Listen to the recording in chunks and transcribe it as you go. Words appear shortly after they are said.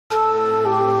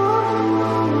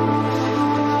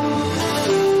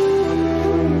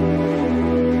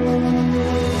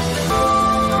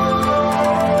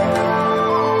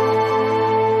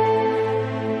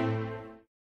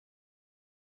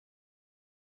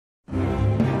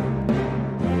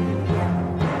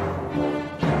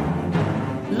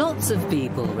Lots of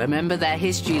people remember their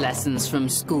history lessons from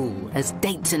school as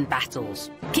dates and battles,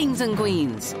 kings and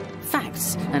queens,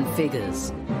 facts and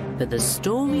figures. But the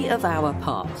story of our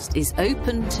past is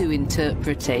open to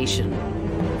interpretation.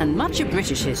 And much of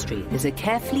British history is a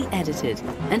carefully edited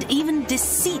and even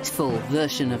deceitful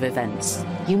version of events.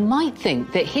 You might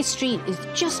think that history is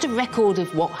just a record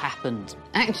of what happened.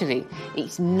 Actually,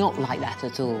 it's not like that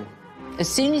at all. As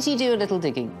soon as you do a little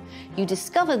digging, you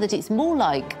discover that it's more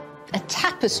like a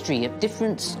tapestry of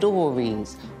different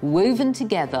stories woven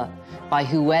together by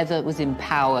whoever was in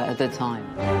power at the time.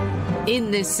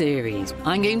 In this series,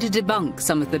 I'm going to debunk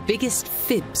some of the biggest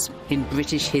fibs in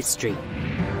British history.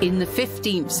 In the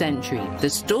 15th century, the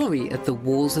story of the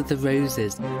Wars of the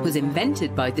Roses was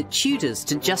invented by the Tudors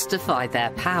to justify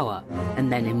their power,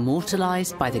 and then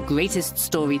immortalised by the greatest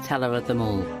storyteller of them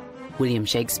all, William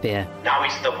Shakespeare. Now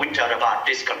is the winter of our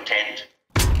discontent.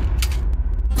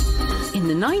 In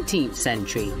the 19th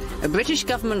century, a British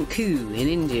government coup in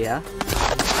India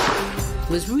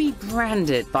was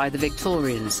rebranded by the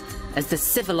Victorians as the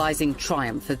civilising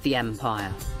triumph of the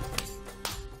empire.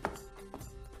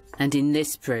 And in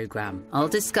this programme, I'll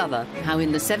discover how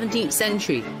in the 17th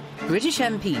century, British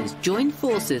MPs joined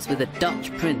forces with a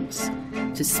Dutch prince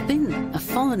to spin a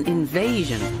foreign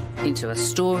invasion into a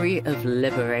story of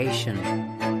liberation.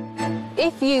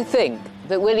 If you think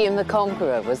that William the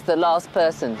Conqueror was the last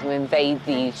person to invade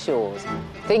these shores,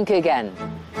 think again.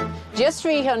 Just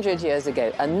 300 years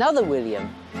ago, another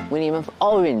William, William of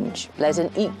Orange, led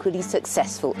an equally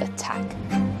successful attack.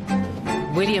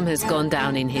 William has gone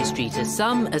down in history to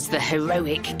some as the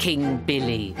heroic King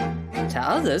Billy. To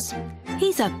others,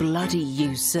 he's a bloody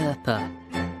usurper.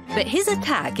 But his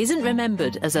attack isn't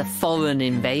remembered as a foreign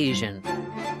invasion.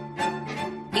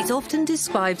 It's often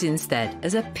described instead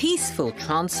as a peaceful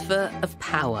transfer of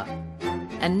power,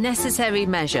 a necessary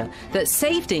measure that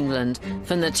saved England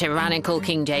from the tyrannical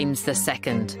King James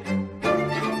II.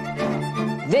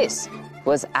 This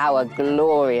was our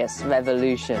glorious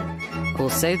revolution. Or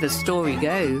so the story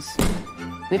goes.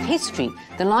 With history,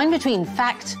 the line between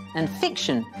fact and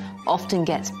fiction often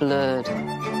gets blurred.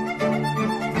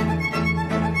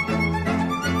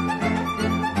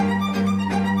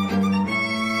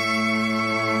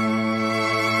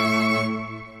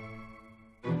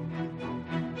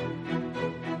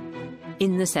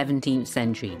 In the 17th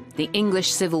century, the English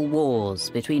civil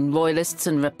wars between royalists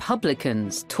and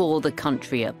republicans tore the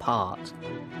country apart,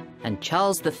 and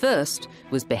Charles I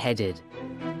was beheaded.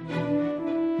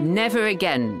 Never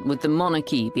again would the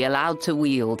monarchy be allowed to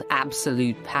wield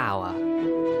absolute power.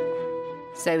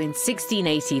 So in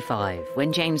 1685,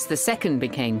 when James II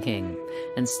became king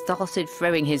and started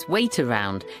throwing his weight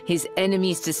around, his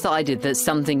enemies decided that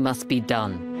something must be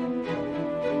done.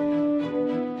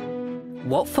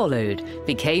 What followed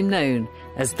became known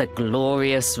as the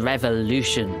Glorious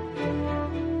Revolution.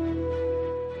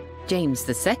 James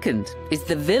II is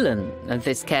the villain of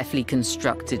this carefully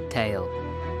constructed tale.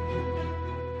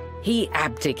 He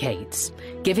abdicates,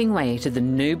 giving way to the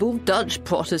noble Dutch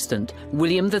Protestant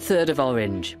William III of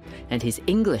Orange and his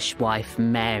English wife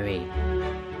Mary.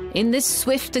 In this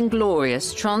swift and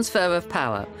glorious transfer of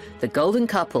power, the golden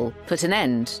couple put an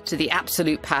end to the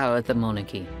absolute power of the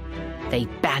monarchy. They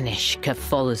banish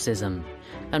Catholicism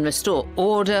and restore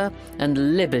order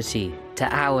and liberty to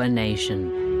our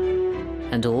nation.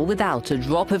 And all without a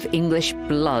drop of English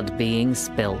blood being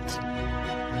spilt.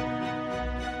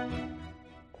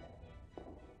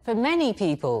 For many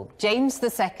people, James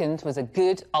II was a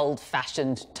good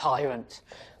old-fashioned tyrant,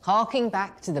 harking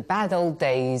back to the bad old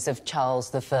days of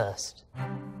Charles I.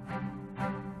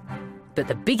 But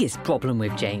the biggest problem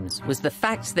with James was the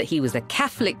fact that he was a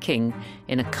Catholic king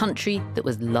in a country that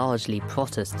was largely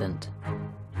Protestant.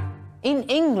 In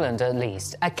England, at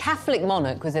least, a Catholic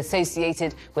monarch was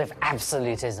associated with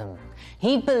absolutism.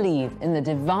 He believed in the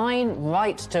divine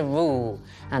right to rule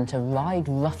and to ride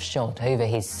roughshod over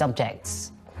his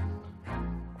subjects.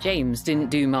 James didn't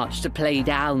do much to play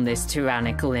down this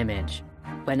tyrannical image.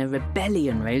 When a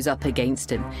rebellion rose up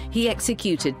against him, he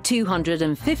executed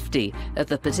 250 of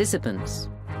the participants.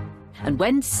 And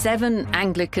when 7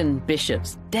 Anglican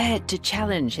bishops dared to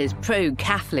challenge his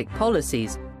pro-Catholic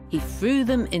policies, he threw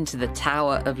them into the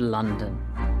Tower of London.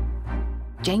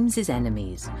 James's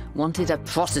enemies wanted a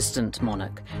Protestant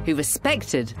monarch who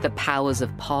respected the powers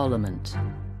of Parliament.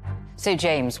 So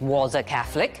James was a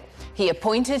Catholic. He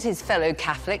appointed his fellow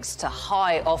Catholics to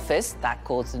high office, that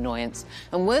caused annoyance,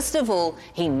 and worst of all,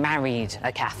 he married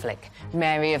a Catholic,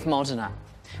 Mary of Modena.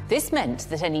 This meant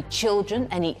that any children,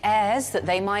 any heirs that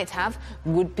they might have,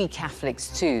 would be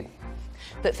Catholics too.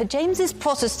 But for James's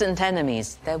Protestant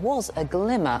enemies, there was a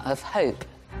glimmer of hope.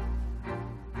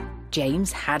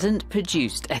 James hadn't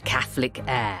produced a Catholic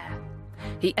heir.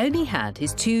 He only had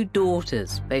his 2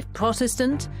 daughters, both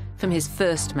Protestant, from his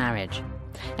first marriage.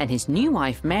 And his new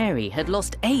wife, Mary, had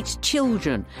lost 8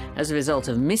 children as a result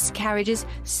of miscarriages,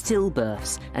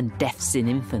 stillbirths, and deaths in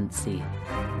infancy.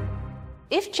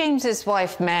 If James's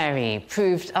wife, Mary,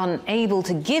 proved unable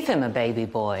to give him a baby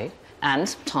boy,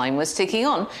 and time was ticking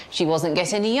on, she wasn't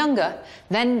getting any younger,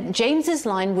 then James's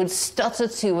line would stutter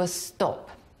to a stop.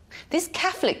 This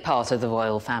Catholic part of the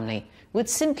royal family would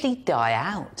simply die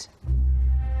out.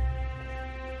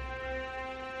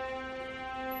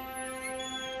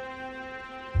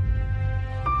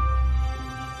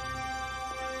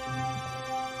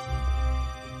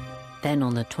 Then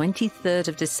on the 23rd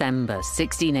of December,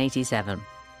 1687,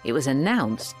 it was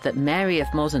announced that Mary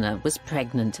of Modena was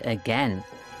pregnant again.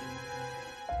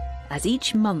 As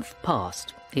each month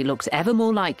passed, it looked ever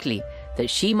more likely that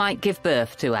she might give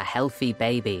birth to a healthy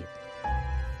baby.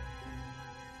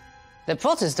 The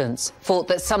Protestants thought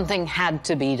that something had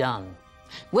to be done.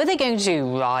 Were they going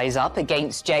to rise up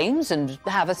against James and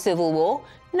have a civil war?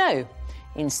 No.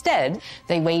 Instead,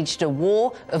 they waged a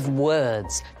war of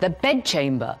words. The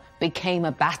bedchamber became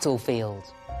a battlefield.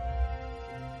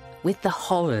 With the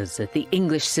horrors of the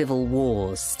English civil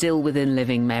wars still within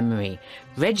living memory,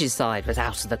 regicide was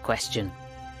out of the question.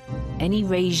 Any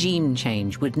regime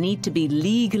change would need to be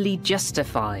legally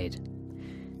justified.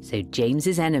 So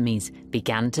James's enemies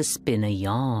began to spin a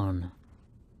yarn.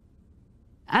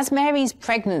 As Mary's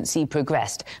pregnancy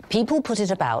progressed, people put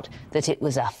it about that it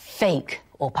was a fake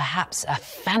or perhaps a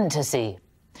fantasy.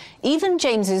 Even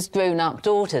James's grown-up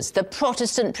daughters, the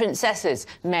Protestant princesses,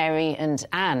 Mary and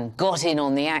Anne, got in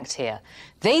on the act here.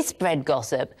 They spread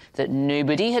gossip that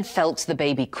nobody had felt the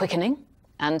baby quickening,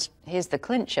 and here's the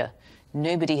clincher,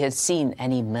 nobody had seen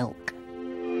any milk.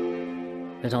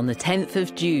 But on the 10th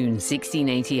of June,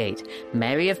 1688,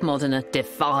 Mary of Modena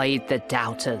defied the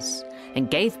doubters and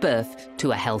gave birth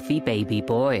to a healthy baby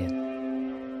boy.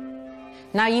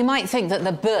 Now, you might think that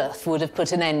the birth would have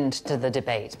put an end to the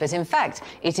debate, but in fact,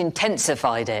 it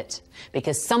intensified it,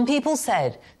 because some people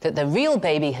said that the real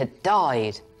baby had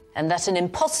died and that an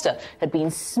imposter had been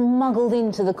smuggled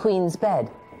into the Queen's bed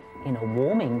in a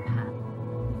warming pan.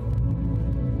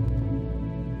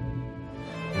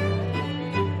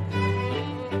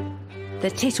 The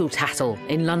tittle-tattle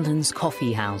in London's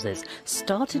coffee houses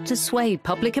started to sway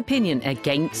public opinion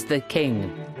against the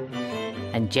king.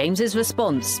 And James's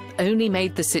response only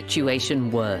made the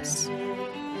situation worse.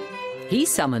 He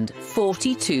summoned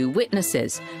 42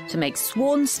 witnesses to make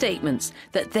sworn statements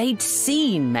that they'd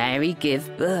seen Mary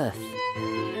give birth.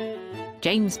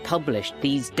 James published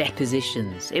these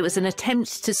depositions. It was an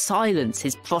attempt to silence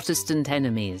his Protestant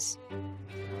enemies.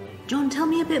 John, tell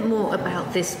me a bit more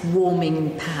about this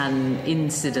warming pan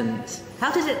incident.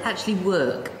 How did it actually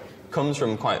work? Comes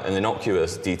from quite an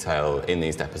innocuous detail in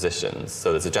these depositions.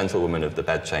 So there's a gentlewoman of the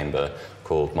bedchamber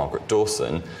called Margaret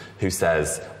Dawson who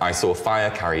says, "I saw fire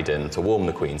carried in to warm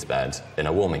the Queen's bed in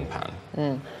a warming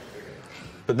pan."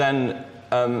 But then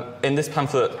in this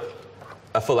pamphlet,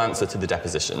 a full answer to the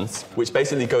depositions, which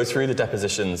basically goes through the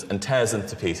depositions and tears them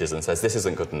to pieces and says, this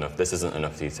isn't good enough, this isn't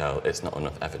enough detail, it's not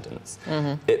enough evidence.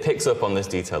 It picks up on this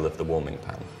detail of the warming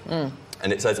pan.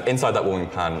 And it says inside that warming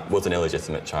pan was an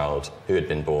illegitimate child who had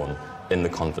been born in the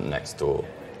convent next door.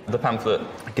 The pamphlet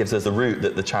gives us the route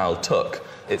that the child took.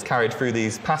 It's carried through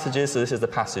these passages, so this is the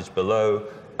passage below,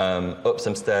 up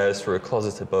some stairs, through a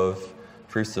closet above,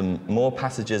 through some more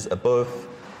passages above,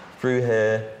 through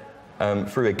here,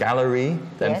 through a gallery,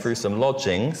 then through some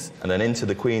lodgings, and then into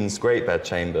the Queen's great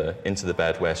bedchamber, into the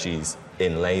bed where she's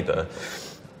in labour,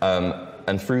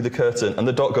 and through the curtain, and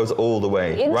the dot goes all the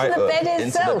way into right the up bed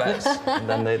itself. into the bed, and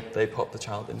then they pop the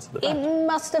child into the bed. It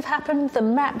must have happened. The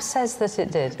map says that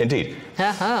it did. Indeed.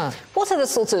 What other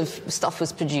sort of stuff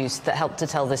was produced that helped to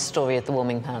tell this story of the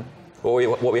warming pan?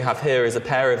 What we have here is a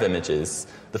pair of images,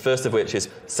 the first of which is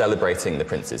celebrating the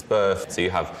prince's birth. So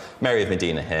you have Mary of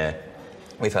Modena here,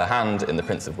 with her hand in the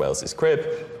Prince of Wales's crib.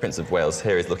 The Prince of Wales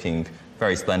here is looking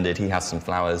very splendid. He has some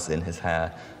flowers in his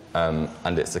hair,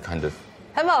 and it's a kind of...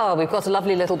 Hurrah, we've got a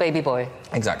lovely little baby boy.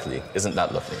 Exactly. Isn't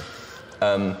that lovely?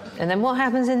 And then what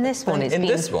happens in this one? It's in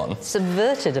this one,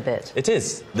 subverted a bit. It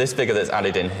is. This figure that's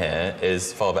added in here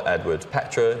is Father Edward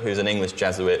Petre, who's an English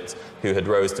Jesuit who had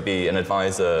rose to be an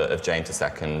advisor of James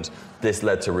II. This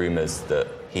led to rumours that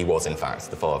he was, in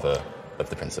fact, the father of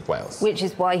the Prince of Wales. Which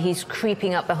is why he's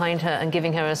creeping up behind her and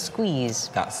giving her a squeeze.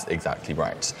 That's exactly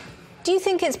right. Do you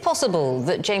think it's possible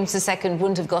that James II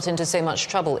wouldn't have got into so much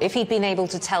trouble if he'd been able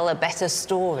to tell a better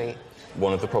story?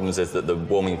 One of the problems is that the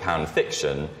warming pan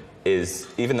fiction is,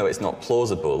 even though it's not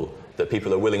plausible, that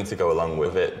people are willing to go along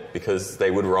with it because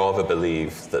they would rather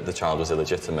believe that the child was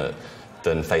illegitimate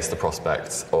than face the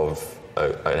prospect of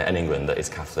an England that is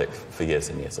Catholic for years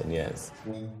and years and years.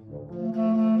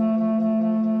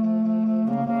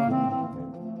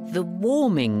 The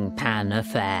warming pan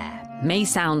affair may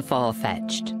sound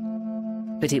far-fetched,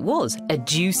 but it was a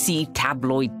juicy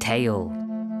tabloid tale,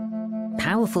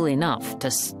 powerful enough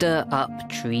to stir up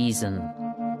treason.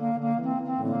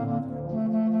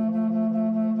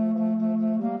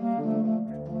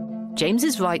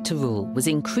 James's right to rule was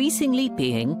increasingly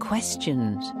being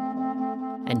questioned,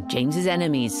 and James's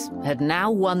enemies had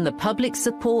now won the public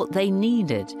support they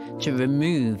needed to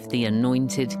remove the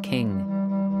anointed king.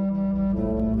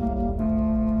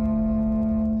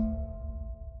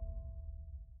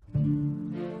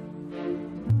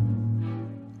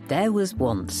 There was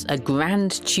once a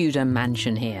grand Tudor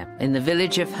mansion here in the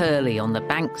village of Hurley on the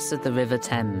banks of the River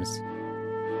Thames.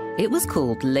 It was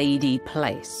called Lady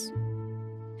Place.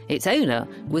 Its owner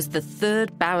was the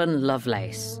 3rd Baron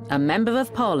Lovelace, a member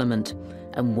of Parliament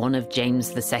and one of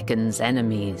James II's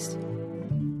enemies.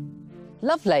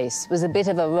 Lovelace was a bit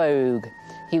of a rogue.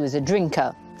 He was a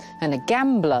drinker and a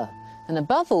gambler, and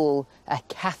above all, a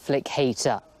Catholic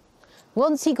hater.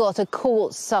 Once he got a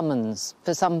court summons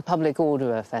for some public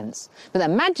order offence, but the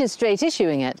magistrate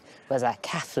issuing it was a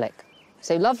Catholic.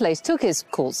 So Lovelace took his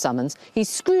court summons, he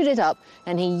screwed it up,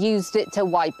 and he used it to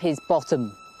wipe his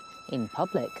bottom in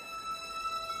public.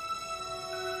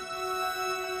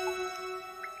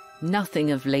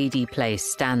 Nothing of Lady Place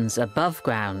stands above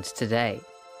ground today.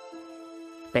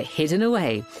 But hidden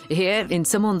away, here in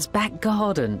someone's back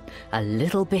garden, a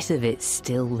little bit of it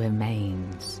still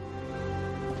remains.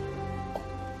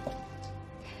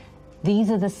 These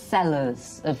are the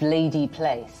cellars of Lady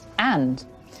Place, and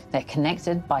they're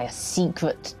connected by a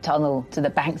secret tunnel to the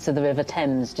banks of the River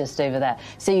Thames just over there,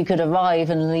 so you could arrive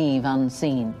and leave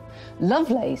unseen.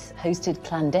 Lovelace hosted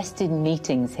clandestine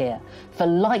meetings here for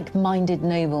like-minded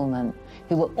noblemen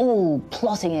who were all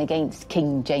plotting against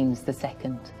King James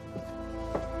II.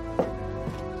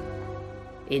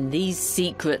 In these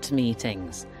secret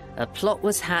meetings, a plot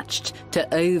was hatched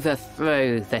to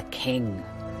overthrow the king.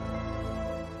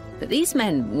 But these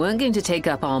men weren't going to take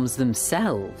up arms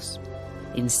themselves.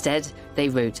 Instead, they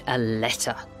wrote a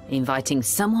letter inviting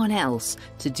someone else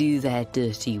to do their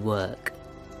dirty work.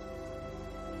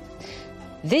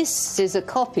 This is a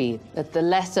copy of the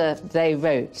letter they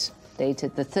wrote,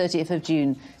 dated the 30th of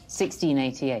June,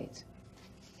 1688.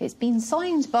 It's been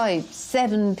signed by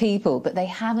 7 people, but they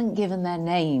haven't given their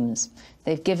names.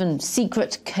 They've given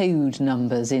secret code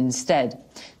numbers instead.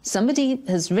 Somebody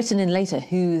has written in later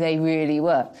who they really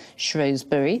were.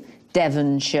 Shrewsbury,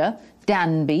 Devonshire,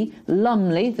 Danby,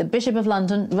 Lumley, the Bishop of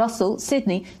London, Russell,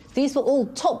 Sidney. These were all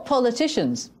top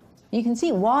politicians. You can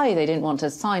see why they didn't want to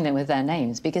sign it with their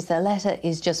names, because their letter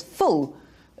is just full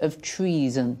of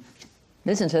treason.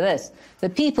 Listen to this. The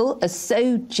people are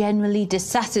so generally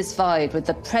dissatisfied with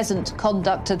the present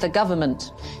conduct of the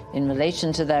government in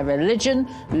relation to their religion,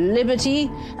 liberty,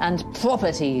 and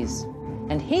properties.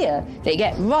 And here they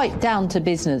get right down to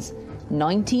business.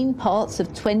 19 parts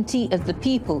of 20 of the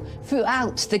people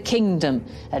throughout the kingdom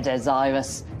are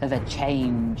desirous of a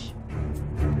change.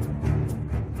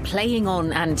 Playing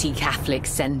on anti-Catholic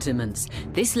sentiments,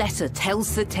 this letter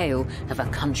tells the tale of a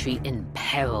country in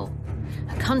peril.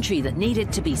 A country that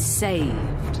needed to be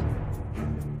saved.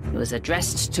 It was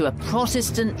addressed to a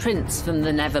Protestant prince from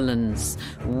the Netherlands,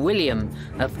 William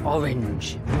of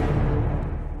Orange.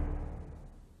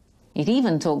 It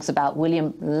even talks about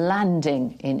William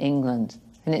landing in England,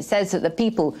 and it says that the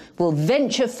people will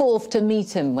venture forth to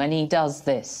meet him when he does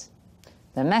this.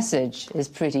 The message is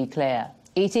pretty clear.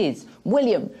 It is,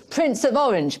 William, Prince of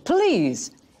Orange,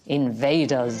 please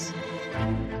invade us.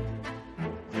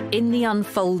 In the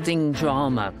unfolding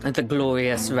drama of the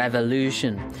Glorious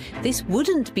Revolution, this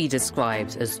wouldn't be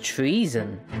described as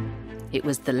treason. It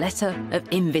was the letter of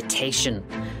invitation,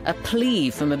 a plea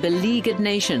from a beleaguered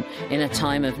nation in a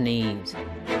time of need.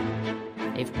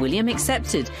 If William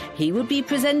accepted, he would be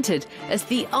presented as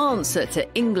the answer to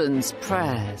England's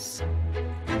prayers.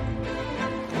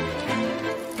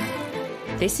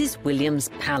 This is William's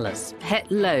palace,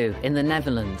 Het Loo in the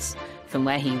Netherlands, from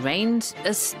where he reigned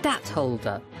as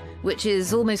stadtholder, which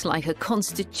is almost like a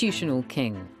constitutional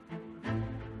king.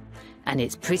 And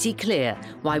it's pretty clear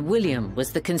why William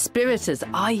was the conspirators'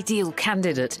 ideal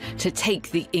candidate to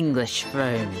take the English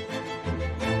throne.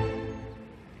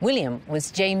 William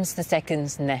was James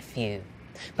II's nephew,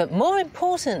 but more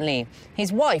importantly,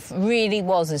 his wife really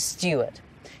was a Stuart.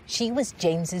 She was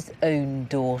James's own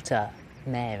daughter,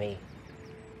 Mary.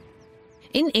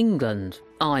 In England,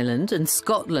 Ireland and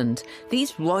Scotland,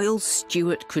 these royal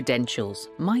Stuart credentials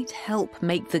might help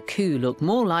make the coup look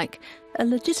more like a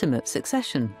legitimate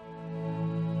succession.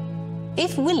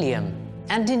 If William,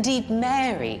 and indeed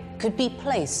Mary, could be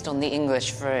placed on the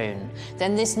English throne,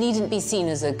 then this needn't be seen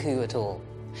as a coup at all,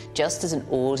 just as an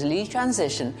orderly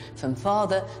transition from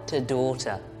father to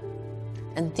daughter.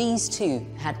 And these two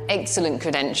had excellent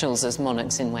credentials as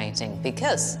monarchs in waiting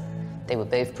because they were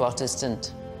both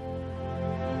Protestant.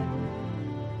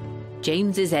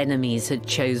 James's enemies had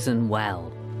chosen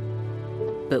well.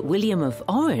 But William of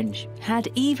Orange had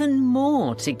even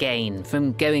more to gain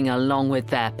from going along with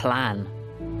their plan.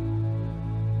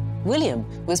 William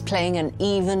was playing an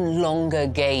even longer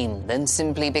game than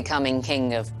simply becoming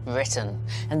King of Britain,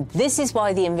 and this is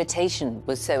why the invitation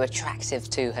was so attractive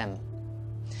to him.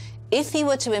 If he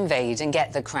were to invade and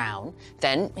get the crown,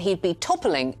 then he'd be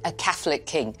toppling a Catholic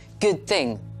king. Good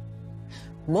thing.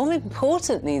 More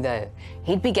importantly, though,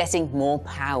 he'd be getting more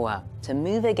power to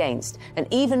move against an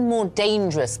even more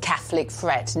dangerous Catholic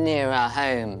threat nearer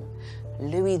home,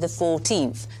 Louis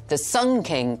XIV, the Sun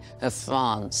King of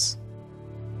France.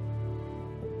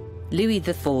 Louis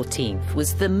XIV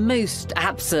was the most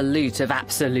absolute of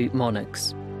absolute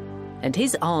monarchs, and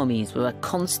his armies were a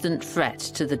constant threat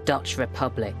to the Dutch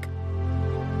Republic.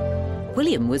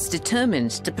 William was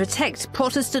determined to protect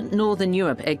Protestant Northern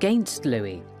Europe against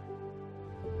Louis.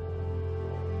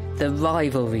 The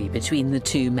rivalry between the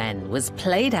two men was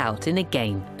played out in a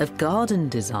game of garden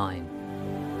design.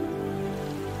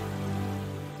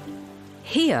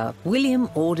 Here, William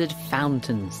ordered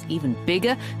fountains, even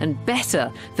bigger and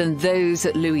better than those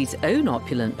at Louis's own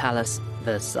opulent palace,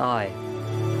 Versailles.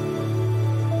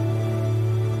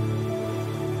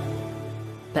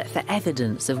 But for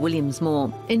evidence of William's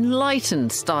more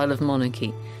enlightened style of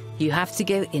monarchy, you have to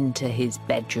go into his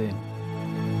bedroom.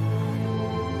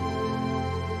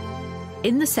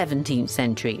 In the 17th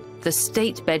century, the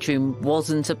state bedroom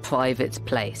wasn't a private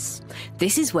place.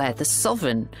 This is where the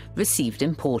sovereign received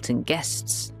important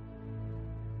guests.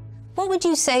 What would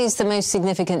you say is the most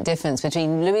significant difference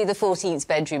between Louis XIV's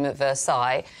bedroom at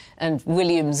Versailles and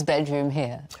William's bedroom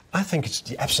here? I think it's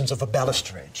the absence of a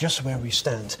balustrade, just where we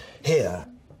stand here,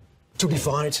 to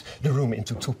divide the room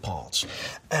into two parts.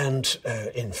 And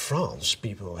in France,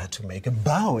 people had to make a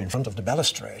bow in front of the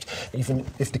balustrade, even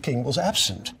if the king was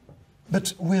absent.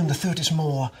 But William III is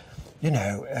more,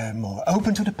 more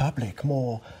open to the public,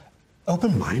 more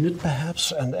open-minded,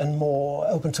 perhaps, and more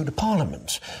open to the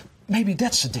parliament. Maybe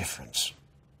that's the difference.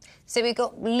 So we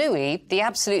got Louis, the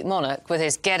absolute monarch, with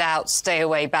his get-out,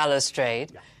 stay-away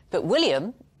balustrade. Yeah. But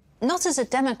William, not as a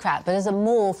Democrat, but as a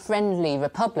more friendly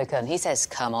Republican, he says,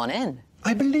 come on in.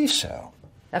 I believe so.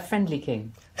 A friendly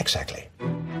king. Exactly.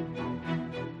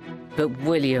 But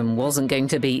William wasn't going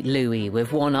to beat Louis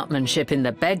with one-upmanship in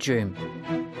the bedroom.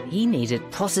 He needed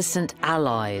Protestant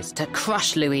allies to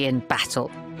crush Louis in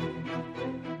battle.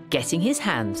 Getting his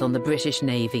hands on the British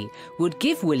Navy would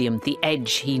give William the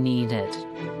edge he needed.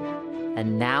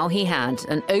 And now he had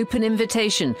an open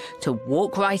invitation to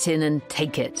walk right in and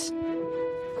take it.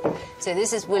 So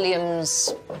this is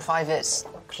William's private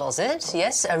closet,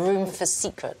 yes? A room for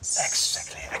secrets.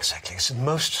 Exactly. It's the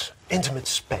most intimate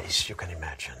space you can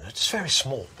imagine. It's very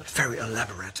small, but very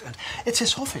elaborate. And it's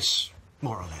his office,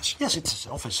 more or less. Yes, it's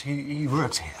his office. He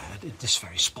worked here at this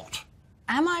very spot.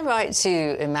 Am I right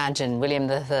to imagine William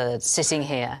III sitting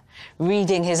here,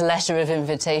 reading his letter of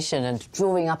invitation and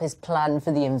drawing up his plan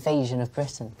for the invasion of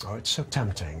Britain? Oh, it's so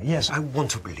tempting. Yes, I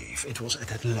want to believe it was at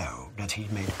that low that he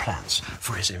made plans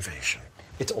for his invasion.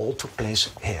 It all took place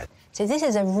here. So this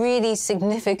is a really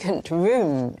significant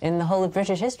room in the whole of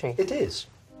British history. It is.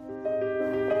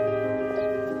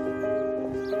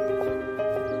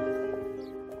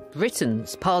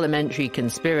 Britain's parliamentary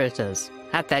conspirators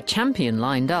had their champion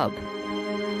lined up.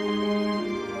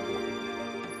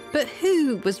 But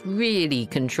who was really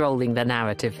controlling the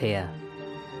narrative here?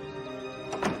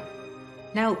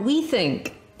 Now, we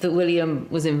think that William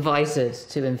was invited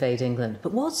to invade England,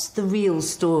 but what's the real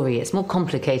story? It's more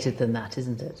complicated than that,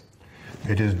 isn't it?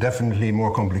 It is definitely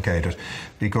more complicated,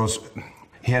 because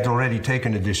he had already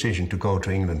taken a decision to go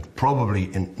to England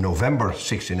probably in November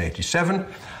 1687,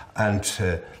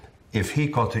 and if he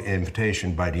got the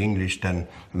invitation by the English, then,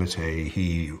 let's say,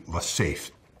 he was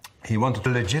safe. He wanted to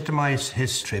legitimize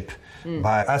his trip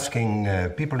by asking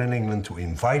people in England to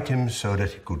invite him so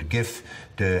that he could give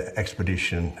the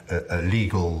expedition a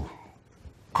legal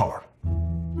cover.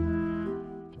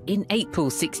 In April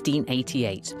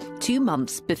 1688, 2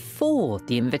 months before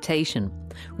the invitation,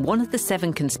 one of the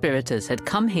 7 conspirators had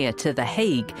come here to The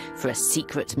Hague for a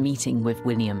secret meeting with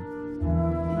William.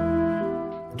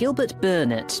 Gilbert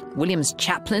Burnet, William's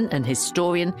chaplain and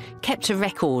historian, kept a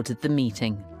record of the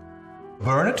meeting.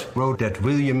 Burnet wrote that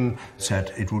William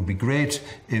said it would be great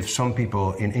if some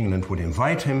people in England would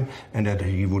invite him and that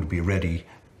he would be ready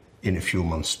in a few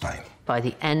months' time. By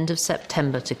the end of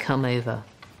September to come over.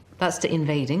 That's to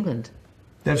invade England.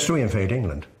 That's to invade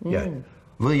England, yeah.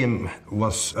 William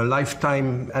was a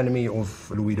lifetime enemy of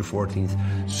Louis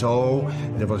XIV, so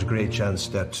there was a great chance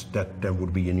that there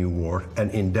would be a new war.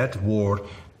 And in that war,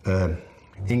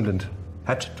 England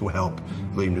had to help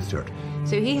William III.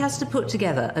 So he has to put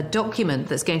together a document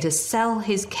that's going to sell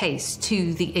his case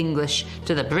to the English,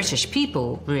 to the British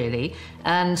people, really.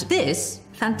 And this,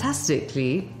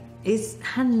 fantastically, is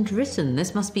handwritten.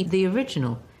 This must be the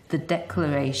original. The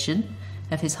Declaration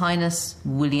of His Highness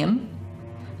William,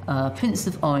 Prince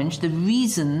of Orange, the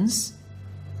reasons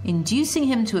inducing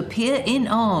him to appear in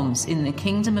arms in the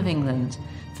Kingdom of England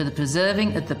for the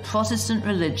preserving of the Protestant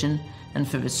religion and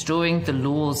for restoring the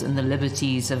laws and the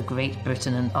liberties of Great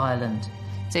Britain and Ireland.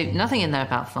 So nothing in there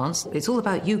about France. It's all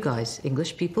about you guys,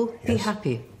 English people. Yes. Be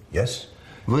happy. Yes.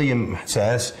 William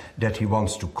says that he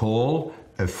wants to call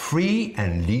a free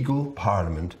and legal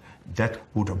parliament that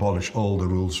would abolish all the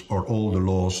rules or all the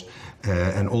laws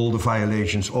and all the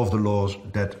violations of the laws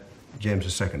that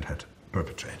James II had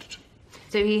perpetrated.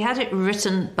 So he had it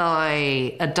written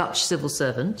by a Dutch civil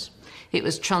servant. It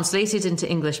was translated into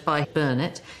English by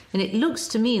Burnet, and it looks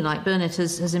to me like Burnet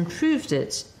has improved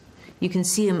it. You can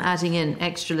see him adding in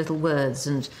extra little words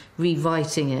and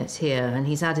rewriting it here, and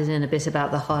he's added in a bit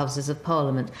about the Houses of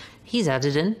Parliament. He's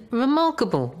added in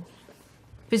remarkable.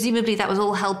 Presumably that was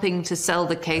all helping to sell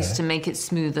the case, to make it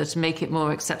smoother, to make it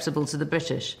more acceptable to the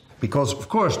British. Because, of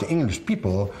course, the English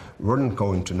people weren't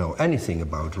going to know anything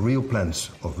about the real plans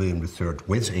of William III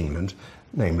with England,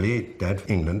 namely that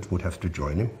England would have to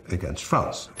join him against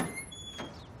France.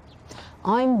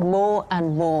 I'm more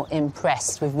and more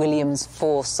impressed with William's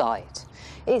foresight.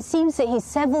 It seems that he's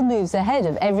several moves ahead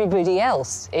of everybody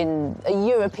else in a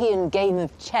European game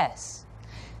of chess.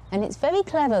 And it's very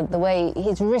clever the way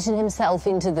he's written himself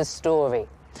into the story,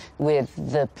 with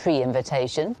the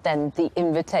pre-invitation, then the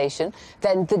invitation,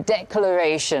 then the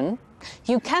declaration.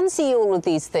 You can see all of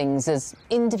these things as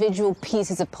individual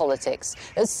pieces of politics,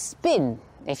 as spin,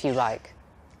 if you like,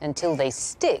 until they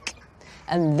stick,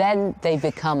 and then they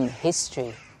become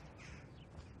history.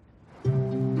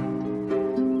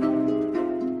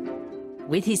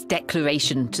 With his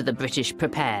declaration to the British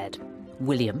prepared,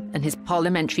 William and his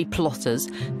parliamentary plotters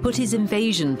put his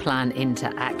invasion plan into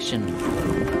action.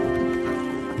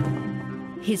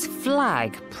 His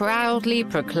flag proudly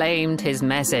proclaimed his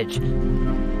message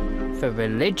for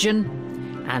religion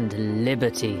and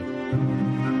liberty.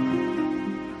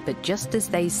 But just as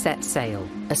they set sail,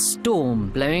 a storm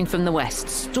blowing from the west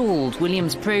stalled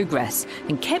William's progress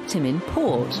and kept him in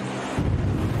port.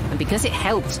 And because it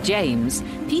helped James,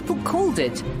 people called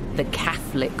it the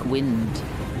Catholic wind.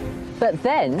 But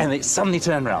then... And it suddenly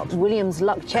turned round. William's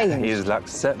luck changed. His luck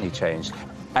certainly changed.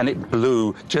 And it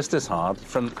blew just as hard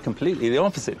from completely the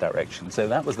opposite direction. So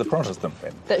that was the Protestant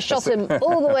wind. That shot him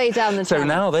all the way down the channel. So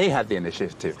now they had the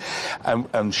initiative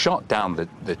and shot down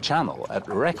the channel at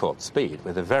record speed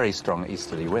with a very strong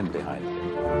easterly wind behind them.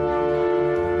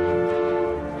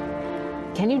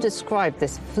 Can you describe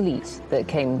this fleet that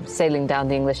came sailing down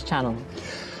the English Channel?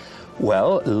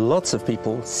 Well, lots of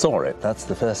people saw it, that's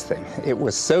the first thing. It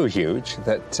was so huge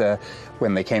that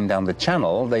when they came down the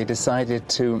channel, they decided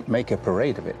to make a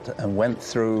parade of it and went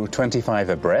through 25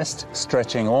 abreast,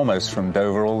 stretching almost from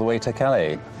Dover all the way to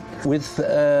Calais, with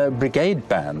brigade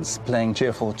bands playing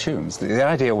cheerful tunes. The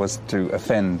idea was to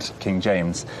offend King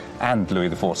James and Louis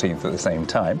XIV at the same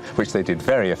time, which they did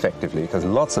very effectively, because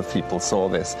lots of people saw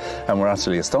this and were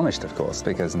utterly astonished, of course,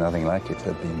 because nothing like it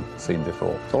had been seen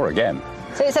before, or again.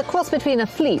 So it's a cross between a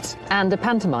fleet and a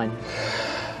pantomime.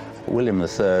 William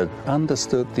III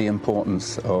understood the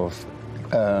importance of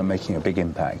making a big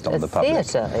impact on the public.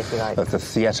 Theatre, if you like. Of the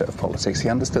theatre of politics. He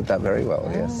understood that very well,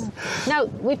 yes. Now,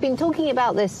 we've been talking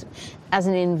about this as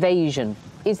an invasion.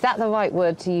 Is that the right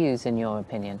word to use, in your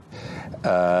opinion?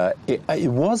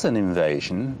 It was an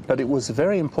invasion, but it was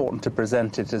very important to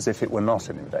present it as if it were not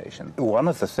an invasion. One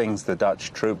of the things the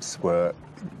Dutch troops were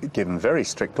given very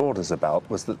strict orders about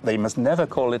was that they must never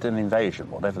call it an invasion.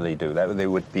 Whatever they do, they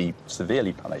would be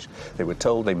severely punished. They were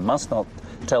told they must not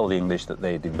tell the English that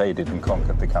they had invaded and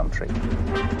conquered the country.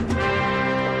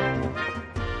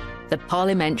 The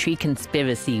parliamentary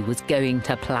conspiracy was going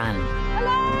to plan.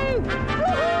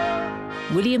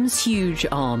 William's huge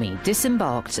army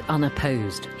disembarked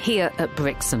unopposed here at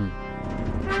Brixham.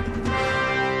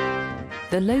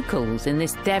 The locals in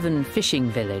this Devon fishing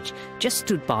village just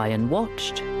stood by and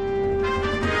watched.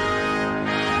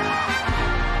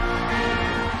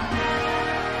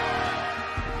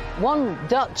 One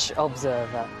Dutch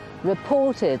observer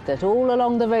reported that all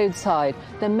along the roadside,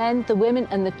 the men, the women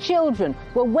and the children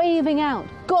were waving out,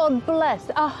 "God bless,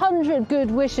 100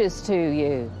 good wishes to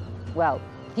you." Well,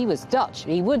 he was Dutch,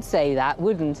 he would say that,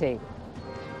 wouldn't he?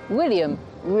 William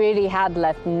really had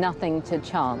left nothing to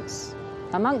chance.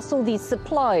 Amongst all these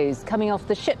supplies coming off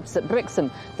the ships at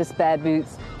Brixham, the spare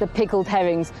boots, the pickled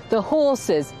herrings, the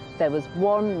horses, there was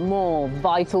one more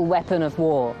vital weapon of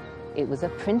war. It was a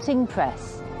printing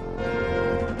press.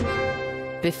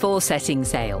 Before setting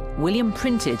sail, William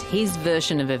printed his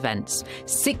version of events,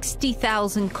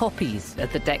 60,000 copies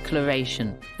of the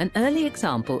Declaration, an early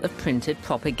example of printed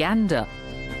propaganda.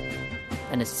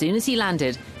 And as soon as he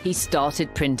landed, he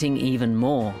started printing even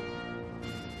more.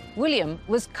 William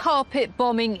was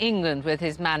carpet-bombing England with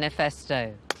his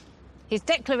manifesto. His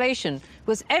declaration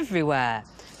was everywhere,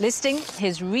 listing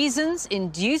his reasons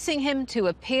inducing him to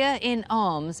appear in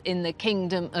arms in the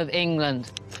Kingdom of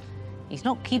England. He's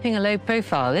not keeping a low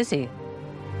profile, is he?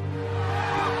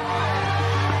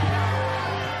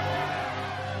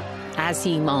 As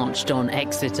he marched on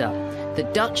Exeter, the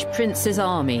Dutch prince's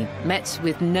army met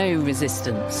with no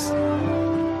resistance.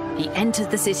 He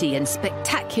entered the city in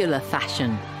spectacular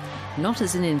fashion, not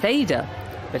as an invader,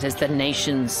 but as the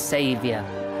nation's saviour.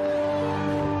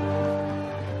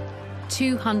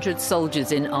 200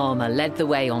 soldiers in armour led the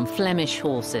way on Flemish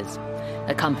horses,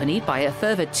 accompanied by a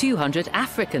further 200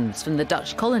 Africans from the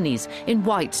Dutch colonies in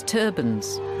white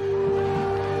turbans.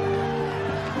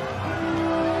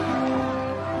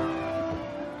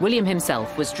 William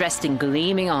himself was dressed in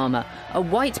gleaming armour, a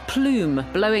white plume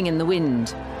blowing in the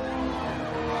wind.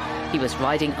 He was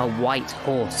riding a white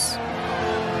horse.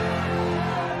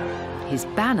 His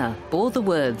banner bore the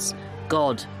words,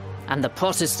 "God and the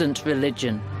Protestant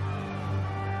religion."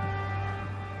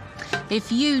 If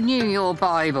you knew your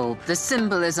Bible, the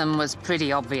symbolism was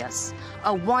pretty obvious.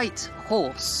 A white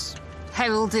horse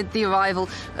heralded the arrival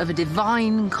of a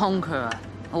divine conqueror,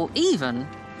 or even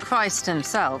Christ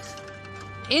himself.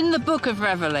 In the book of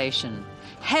Revelation,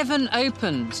 heaven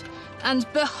opened, and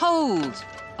behold,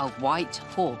 a white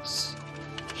horse.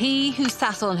 He who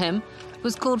sat on him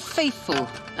was called Faithful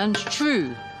and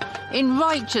True. In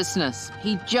righteousness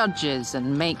he judges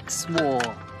and makes war.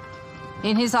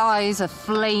 In his eyes are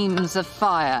flames of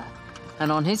fire,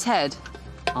 and on his head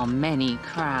are many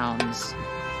crowns.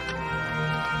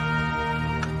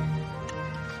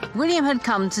 William had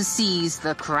come to seize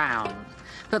the crown,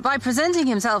 but by presenting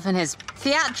himself in his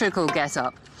theatrical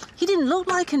get-up, he didn't look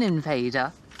like an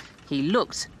invader. He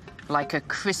looked like a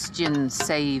Christian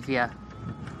saviour.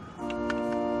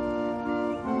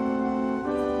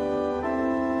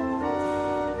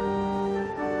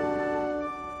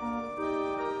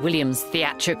 William's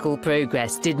theatrical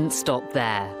progress didn't stop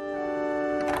there.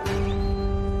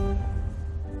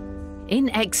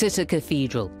 In Exeter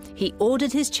Cathedral, he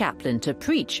ordered his chaplain to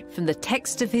preach from the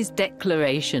text of his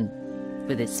declaration,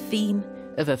 with its theme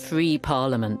of a free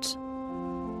parliament.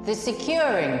 The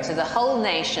securing to the whole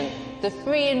nation the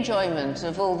free enjoyment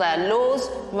of all their laws,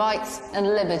 rights and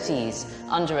liberties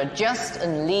under a just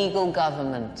and legal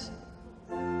government.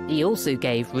 He also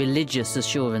gave religious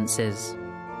assurances.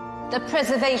 The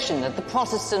preservation of the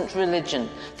Protestant religion,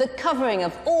 the covering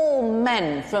of all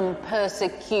men from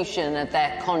persecution of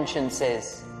their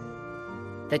consciences.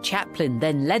 The chaplain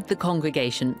then led the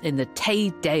congregation in the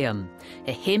Te Deum,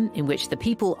 a hymn in which the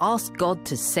people asked God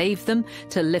to save them,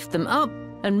 to lift them up,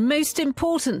 and most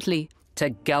importantly, to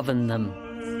govern them.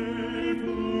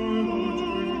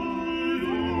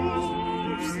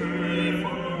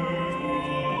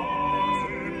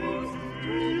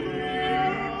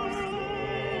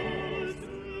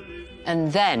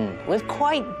 And then, with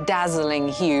quite dazzling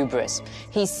hubris,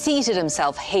 he seated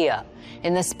himself here,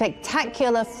 in the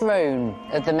spectacular throne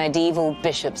of the medieval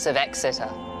bishops of Exeter.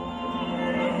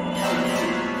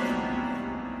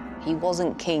 He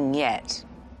wasn't king yet,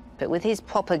 but with his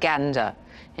propaganda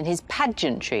and his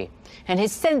pageantry and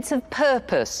his sense of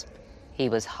purpose, he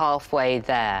was halfway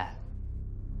there.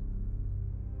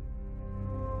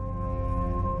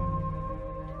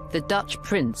 The Dutch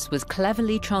prince was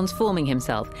cleverly transforming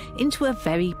himself into a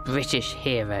very British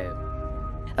hero.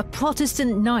 A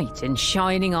Protestant knight in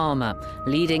shining armour,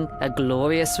 leading a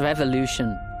glorious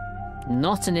revolution.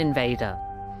 Not an invader,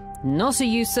 not a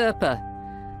usurper,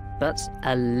 but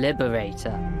a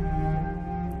liberator.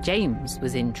 James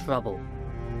was in trouble.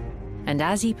 And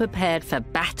as he prepared for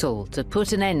battle to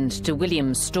put an end to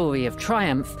William's story of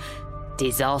triumph,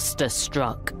 disaster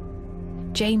struck.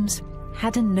 James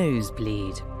had a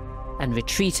nosebleed and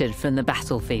retreated from the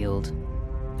battlefield.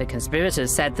 The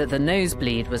conspirators said that the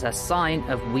nosebleed was a sign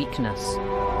of weakness.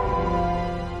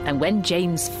 And when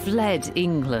James fled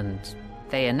England,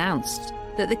 they announced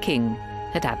that the king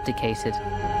had abdicated.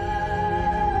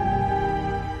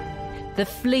 The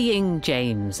fleeing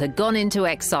James had gone into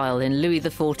exile in Louis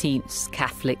XIV's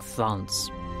Catholic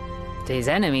France. To his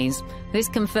enemies, this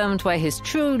confirmed where his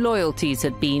true loyalties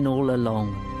had been all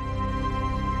along.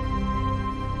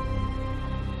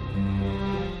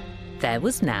 There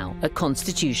was now a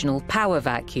constitutional power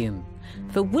vacuum.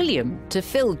 For William to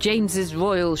fill James's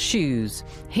royal shoes,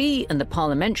 he and the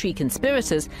parliamentary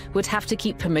conspirators would have to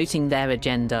keep promoting their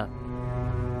agenda.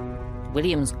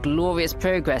 William's glorious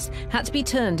progress had to be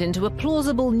turned into a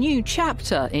plausible new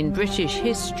chapter in British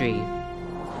history.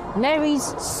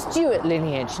 Mary's Stuart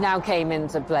lineage now came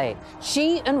into play.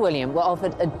 She and William were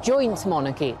offered a joint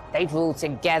monarchy. They'd rule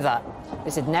together.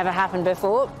 This had never happened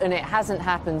before, and it hasn't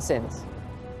happened since.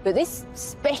 But this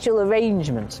special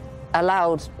arrangement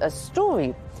allowed a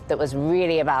story that was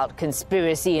really about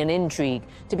conspiracy and intrigue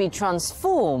to be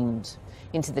transformed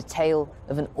into the tale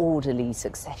of an orderly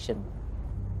succession.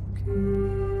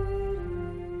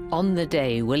 On the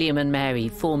day William and Mary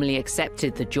formally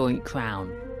accepted the joint crown,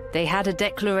 they had a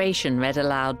declaration read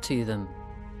aloud to them.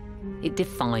 It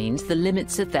defined the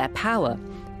limits of their power,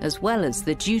 as well as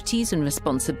the duties and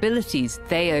responsibilities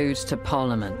they owed to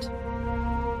Parliament.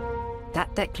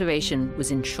 That declaration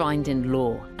was enshrined in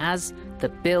law as the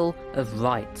Bill of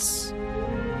Rights.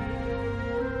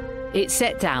 It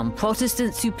set down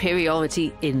Protestant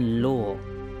superiority in law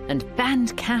and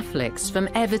banned Catholics from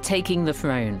ever taking the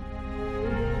throne.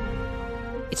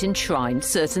 It enshrined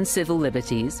certain civil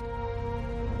liberties,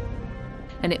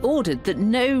 and it ordered that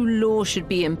no law should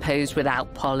be imposed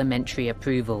without parliamentary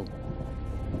approval.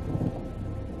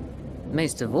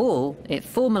 Most of all, it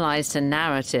formalised a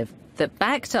narrative that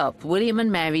backed up William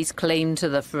and Mary's claim to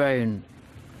the throne.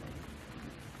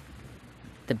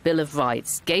 The Bill of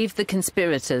Rights gave the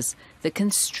conspirators the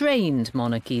constrained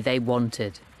monarchy they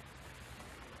wanted.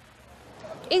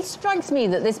 It strikes me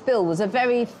that this bill was a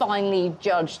very finely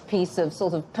judged piece of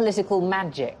sort of political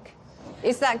magic.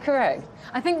 Is that correct?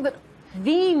 I think that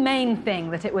the main thing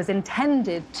that it was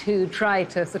intended to try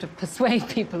to sort of persuade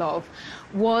people of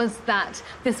was that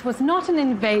this was not an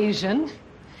invasion,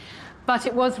 but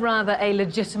it was rather a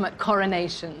legitimate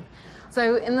coronation.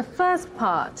 So in the first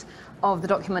part of the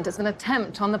document, it's an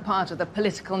attempt on the part of the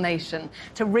political nation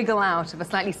to wriggle out of a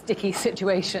slightly sticky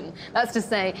situation. That's to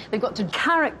say, they've got to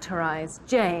characterize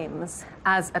James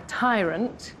as a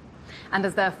tyrant and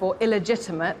as therefore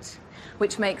illegitimate,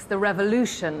 which makes the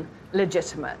revolution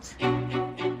legitimate.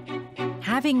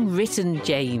 Having written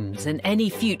James and any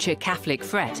future Catholic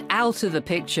threat out of the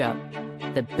picture,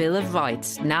 the Bill of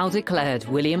Rights now declared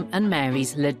William and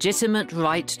Mary's legitimate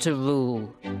right to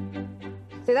rule.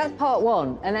 So that's part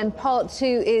one, and then part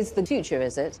two is the future,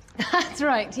 is it? That's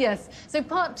right, yes. So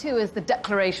part two is the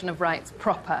Declaration of Rights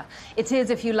proper. It is,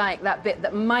 if you like, that bit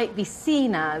that might be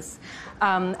seen as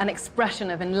an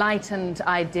expression of enlightened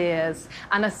ideas,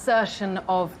 an assertion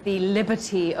of the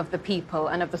liberty of the people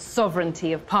and of the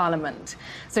sovereignty of Parliament.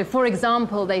 So, for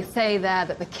example, they say there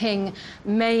that the king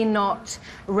may not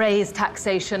raise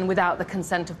taxation without the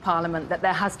consent of Parliament, that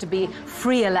there has to be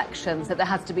free elections, that there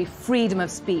has to be freedom of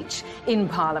speech in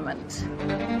Parliament.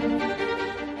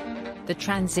 The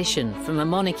transition from a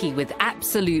monarchy with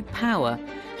absolute power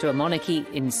to a monarchy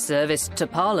in service to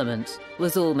Parliament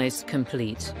was almost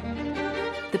complete.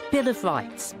 The Bill of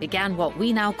Rights began what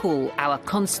we now call our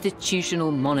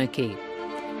constitutional monarchy.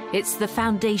 It's the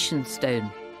foundation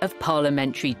stone of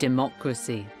parliamentary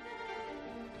democracy.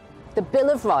 The Bill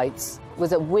of Rights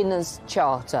was a winner's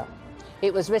charter.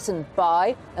 It was written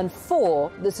by and for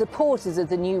the supporters of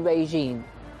the new regime.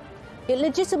 It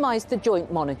legitimised the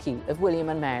joint monarchy of William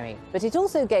and Mary, but it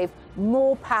also gave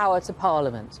more power to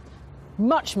Parliament.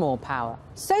 Much more power.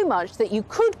 So much that you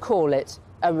could call it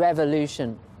a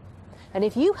revolution. And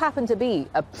if you happen to be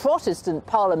a Protestant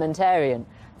parliamentarian,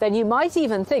 then you might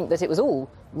even think that it was all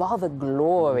rather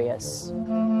glorious.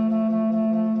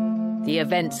 The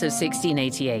events of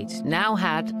 1688 now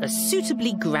had a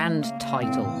suitably grand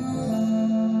title.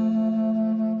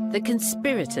 The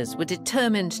conspirators were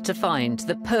determined to find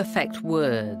the perfect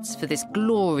words for this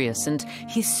glorious and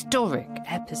historic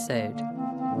episode.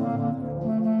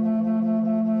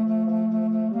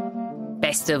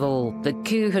 Best of all, the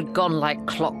coup had gone like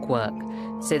clockwork,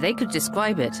 so they could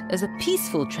describe it as a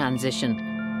peaceful transition,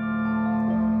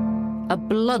 a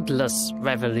bloodless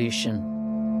revolution.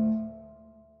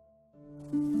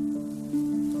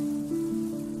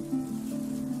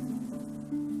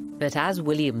 But as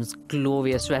William's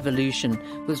glorious revolution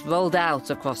was rolled out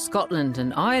across Scotland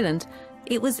and Ireland,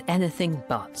 it was anything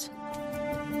but.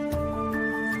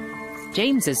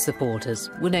 James's supporters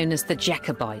were known as the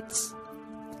Jacobites.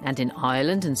 And in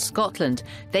Ireland and Scotland,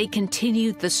 they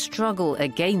continued the struggle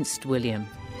against William.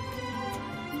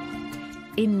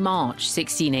 In March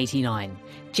 1689,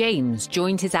 James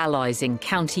joined his allies in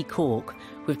County Cork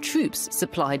with troops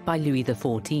supplied by Louis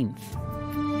XIV.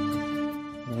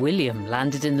 William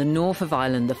landed in the north of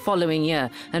Ireland the following year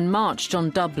and marched on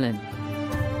Dublin.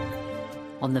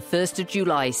 On the 1st of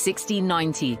July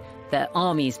 1690, their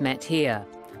armies met here,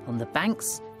 on the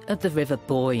banks of the River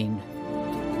Boyne.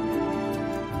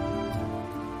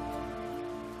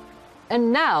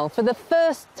 And now, for the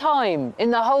first time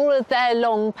in the whole of their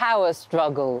long power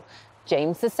struggle,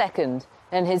 James II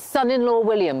and his son-in-law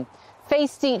William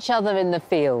faced each other in the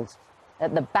field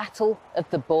at the Battle of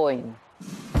the Boyne.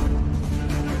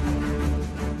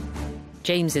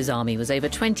 James's army was over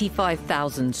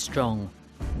 25,000 strong.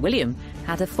 William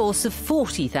had a force of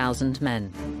 40,000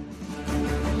 men.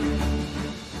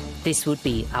 This would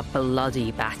be a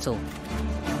bloody battle.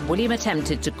 William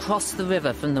attempted to cross the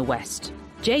river from the west.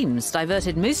 James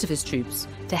diverted most of his troops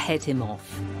to head him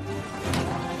off.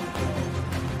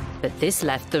 But this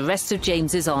left the rest of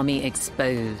James's army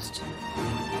exposed.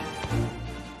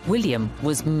 William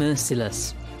was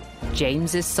merciless.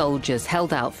 James's soldiers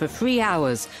held out for 3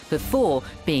 hours before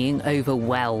being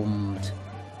overwhelmed.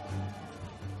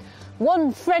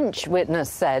 One French witness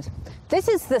said, "This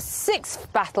is the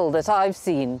 6th battle that I've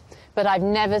seen, but I've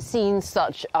never seen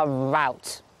such a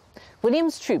rout."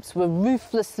 William's troops were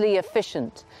ruthlessly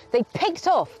efficient. They picked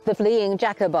off the fleeing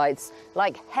Jacobites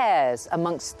like hares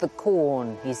amongst the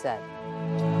corn, he said.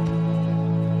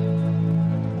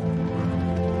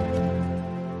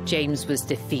 James was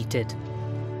defeated.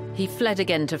 He fled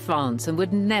again to France and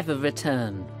would never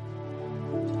return.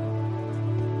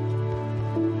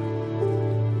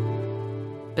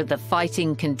 But the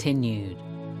fighting continued,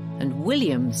 and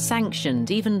William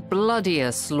sanctioned even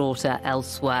bloodier slaughter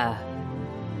elsewhere.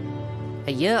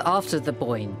 A year after the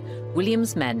Boyne,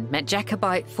 William's men met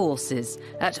Jacobite forces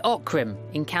at Aughrim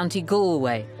in County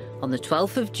Galway on the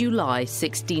 12th of July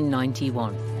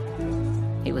 1691.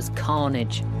 It was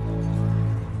carnage.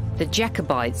 The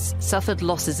Jacobites suffered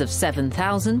losses of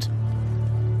 7,000,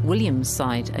 William's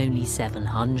side only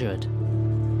 700.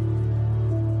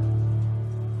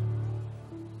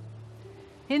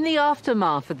 In the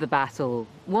aftermath of the battle,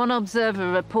 one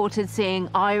observer reported seeing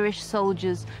Irish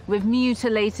soldiers with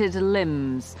mutilated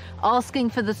limbs,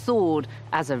 asking for the sword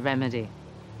as a remedy.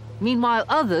 Meanwhile,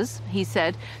 others, he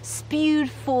said, spewed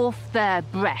forth their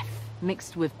breath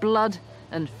mixed with blood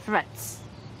and threats.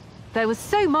 There was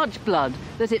so much blood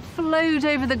that it flowed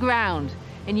over the ground,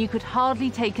 and you could hardly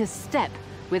take a step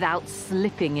without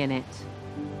slipping in it.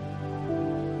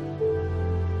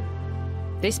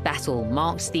 This battle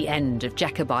marked the end of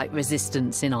Jacobite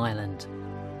resistance in Ireland.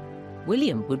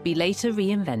 William would be later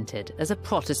reinvented as a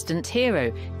Protestant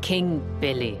hero, King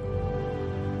Billy.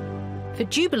 For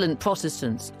jubilant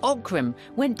Protestants, Aughrim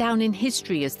went down in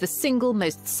history as the single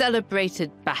most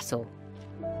celebrated battle.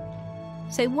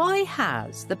 So why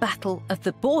has the Battle of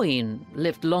the Boyne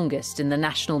lived longest in the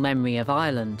national memory of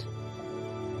Ireland?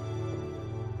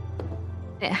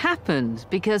 It happened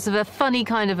because of a funny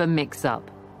kind of a mix-up.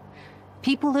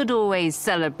 People had always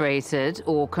celebrated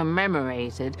or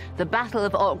commemorated the Battle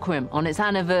of Aughrim on its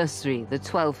anniversary, the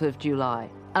 12th of July,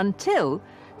 until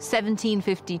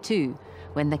 1752,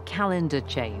 when the calendar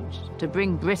changed to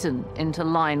bring Britain into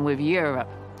line with Europe.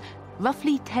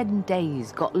 Roughly 10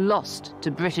 days got lost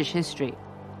to British history.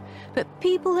 But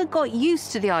people had got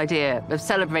used to the idea of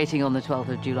celebrating on the 12th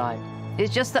of July.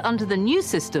 It's just that under the new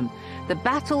system, the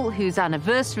battle whose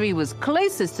anniversary was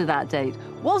closest to that date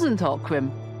wasn't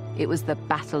Aughrim, it was the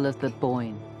Battle of the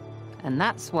Boyne. And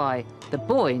that's why the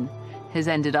Boyne has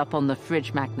ended up on the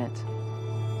fridge magnet.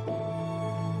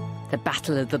 The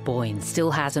Battle of the Boyne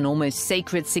still has an almost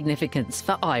sacred significance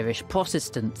for Irish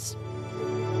Protestants.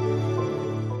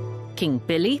 King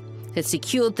Billy had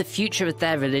secured the future of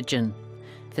their religion.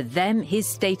 For them, his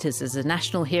status as a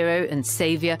national hero and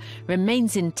saviour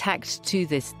remains intact to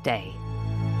this day.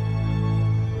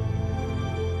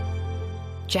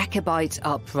 Jacobite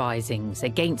uprisings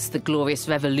against the Glorious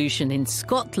Revolution in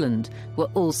Scotland were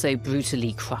also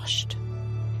brutally crushed.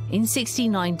 In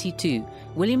 1692,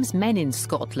 William's men in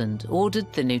Scotland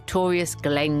ordered the notorious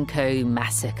Glencoe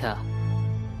massacre.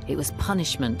 It was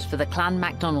punishment for the Clan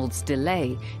MacDonald's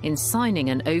delay in signing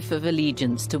an oath of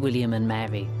allegiance to William and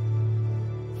Mary.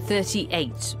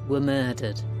 38 were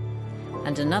murdered,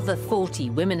 and another 40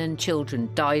 women and children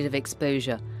died of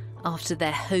exposure after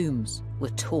their homes were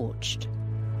torched.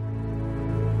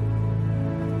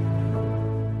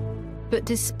 But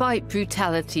despite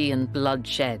brutality and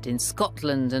bloodshed in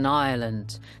Scotland and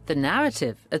Ireland, the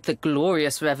narrative of the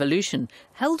Glorious Revolution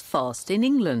held fast in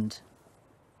England.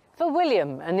 For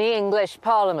William and the English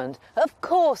Parliament, of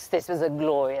course this was a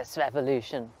glorious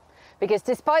revolution. Because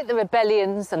despite the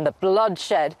rebellions and the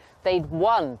bloodshed, they'd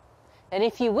won. And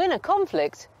if you win a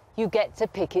conflict, you get to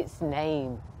pick its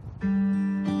name.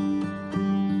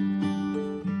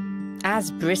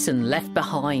 As Britain left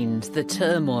behind the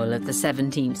turmoil of the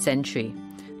 17th century,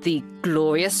 the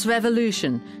Glorious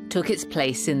Revolution took its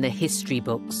place in the history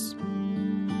books.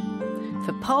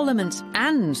 For Parliament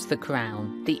and the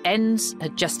Crown, the ends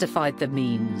had justified the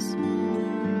means.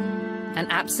 An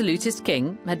absolutist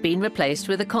king had been replaced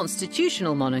with a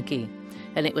constitutional monarchy,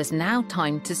 and it was now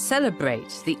time to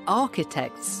celebrate the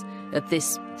architects of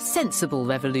this sensible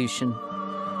revolution.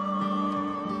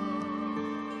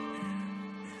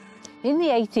 In the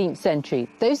 18th century,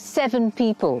 those 7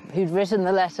 people who'd written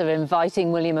the letter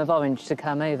inviting William of Orange to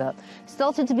come over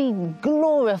started to be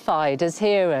glorified as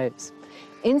heroes.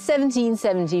 In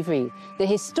 1773, the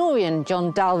historian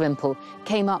John Dalrymple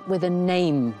came up with a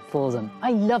name for them.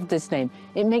 I love this name.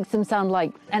 It makes them sound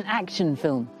like an action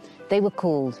film. They were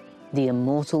called the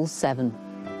Immortal Seven.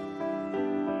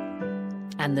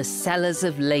 And the Cellars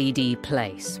of Lady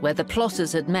Place, where the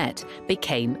plotters had met,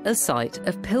 became a site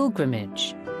of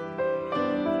pilgrimage.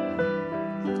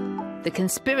 The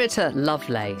conspirator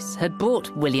Lovelace had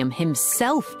brought William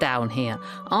himself down here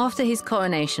after his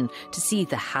coronation to see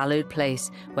the hallowed place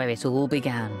where it all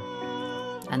began.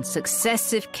 And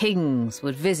successive kings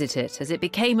would visit it as it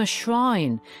became a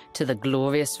shrine to the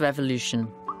Glorious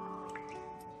Revolution.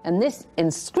 And this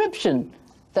inscription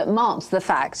that marks the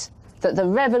fact that the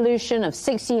revolution of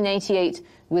 1688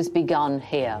 was begun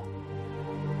here.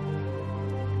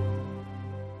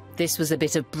 This was a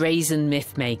bit of brazen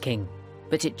myth-making,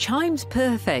 but it chimes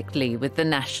perfectly with the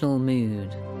national mood.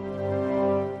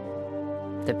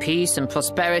 The peace and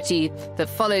prosperity that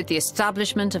followed the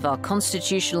establishment of our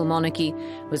constitutional monarchy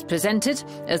was presented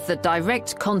as the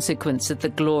direct consequence of the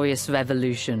Glorious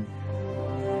Revolution.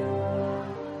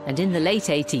 And in the late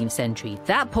 18th century,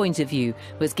 that point of view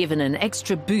was given an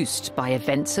extra boost by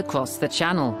events across the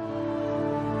Channel.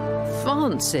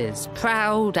 France's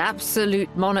proud,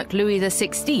 absolute monarch Louis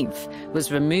XVI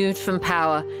was removed from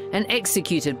power and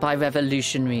executed by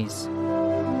revolutionaries.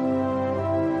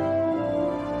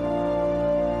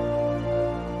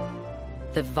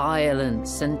 The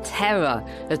violence and terror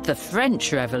of the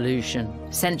French Revolution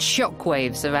sent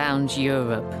shockwaves around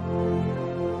Europe.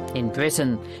 In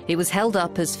Britain, it was held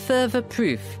up as further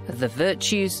proof of the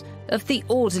virtues of the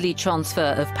orderly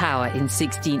transfer of power in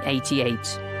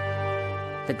 1688.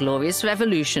 The Glorious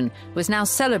Revolution was now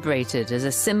celebrated as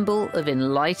a symbol of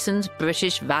enlightened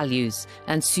British values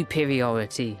and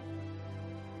superiority.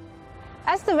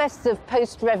 As the rest of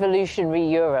post-revolutionary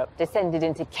Europe descended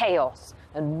into chaos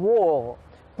and war,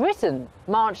 Britain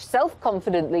marched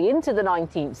self-confidently into the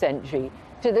 19th century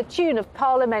to the tune of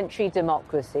parliamentary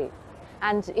democracy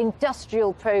and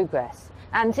industrial progress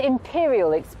and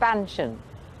imperial expansion.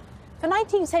 For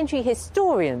 19th century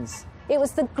historians, it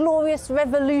was the Glorious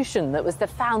Revolution that was the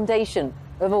foundation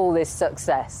of all this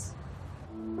success.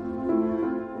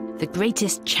 The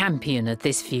greatest champion of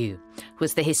this view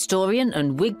was the historian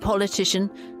and Whig politician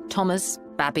Thomas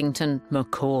Babington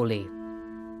Macaulay.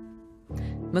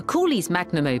 Macaulay's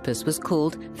magnum opus was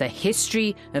called The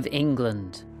History of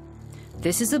England.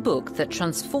 This is a book that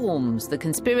transforms the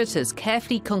conspirators'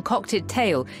 carefully concocted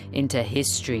tale into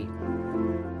history.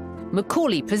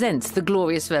 Macaulay presents the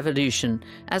Glorious Revolution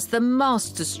as the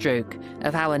masterstroke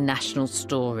of our national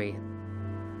story.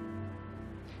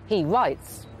 He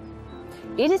writes,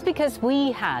 "It is because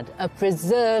we had a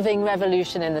preserving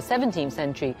revolution in the 17th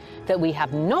century that we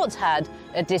have not had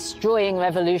a destroying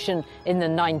revolution in the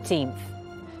 19th.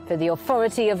 For the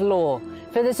authority of law,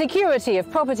 for the security of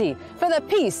property, for the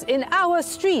peace in our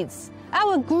streets,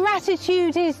 our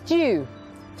gratitude is due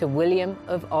to William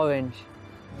of Orange."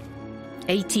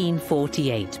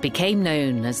 1848 became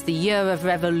known as the year of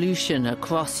revolution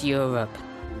across Europe,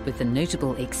 with the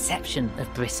notable exception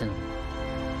of Britain.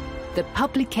 The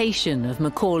publication of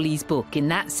Macaulay's book in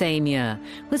that same year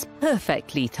was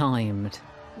perfectly timed.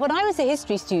 When I was a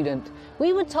history student,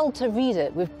 we were told to read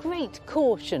it with great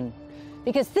caution,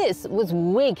 because this was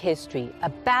Whig history, a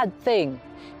bad thing.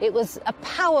 It was a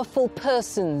powerful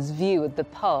person's view of the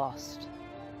past.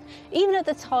 Even at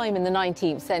the time in the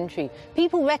 19th century,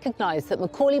 people recognised that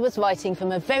Macaulay was writing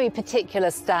from a very particular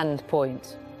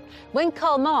standpoint. When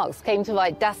Karl Marx came to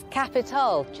write Das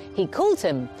Kapital, he called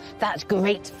him that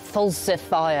great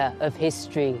falsifier of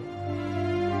history.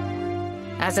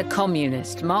 As a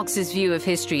communist, Marx's view of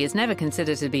history is never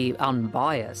considered to be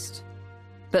unbiased.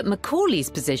 But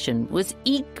Macaulay's position was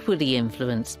equally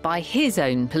influenced by his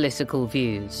own political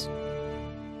views.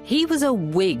 He was a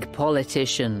Whig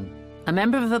politician, a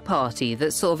member of a party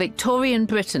that saw Victorian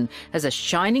Britain as a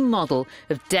shining model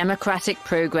of democratic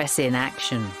progress in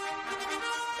action.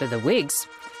 For the Whigs,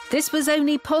 this was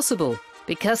only possible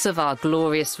because of our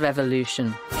glorious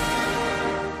revolution.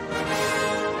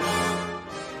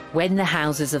 When the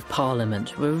Houses of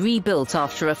Parliament were rebuilt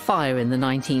after a fire in the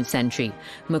 19th century,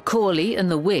 Macaulay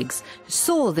and the Whigs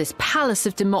saw this palace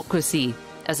of democracy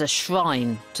as a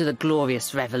shrine to the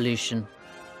glorious revolution.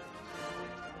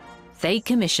 They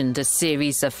commissioned a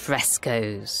series of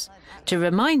frescoes to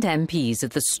remind MPs of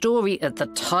the story of the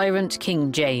tyrant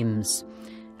King James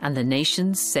and the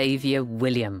nation's saviour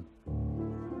William.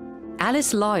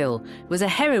 Alice Lisle was a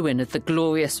heroine of the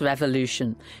Glorious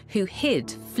Revolution who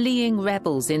hid fleeing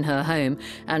rebels in her home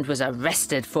and was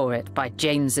arrested for it by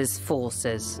James's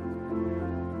forces.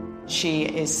 She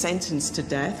is sentenced to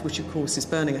death, which of course is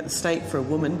burning at the stake for a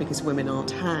woman because women aren't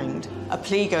hanged. A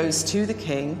plea goes to the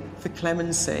king for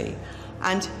clemency,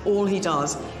 and all he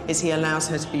does is he allows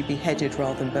her to be beheaded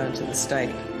rather than burnt at the stake.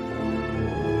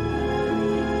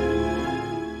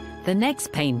 The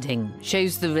next painting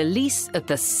shows the release of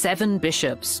the 7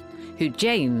 bishops who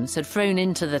James had thrown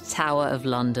into the Tower of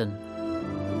London.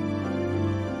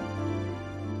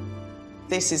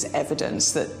 This is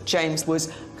evidence that James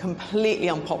was completely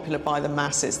unpopular by the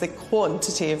masses. The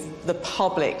quantity of the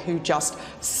public who just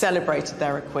celebrated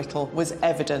their acquittal was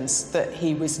evidence that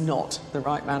he was not the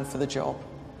right man for the job.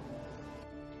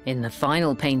 In the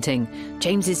final painting,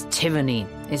 James's tyranny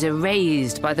is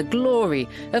erased by the glory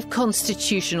of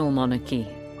constitutional monarchy.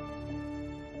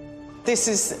 This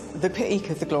is the peak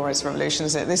of the Glorious Revolution,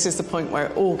 isn't it? This is the point where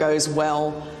it all goes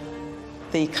well.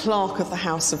 The Clerk of the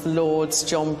House of Lords,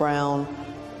 John Brown,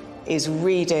 is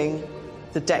reading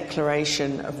the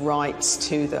Declaration of Rights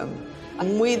to them.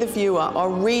 And we, the viewer,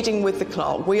 are reading with the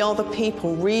clerk. We are the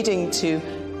people reading to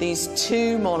these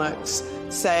 2 monarchs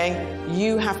saying,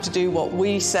 you have to do what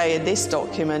we say in this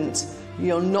document,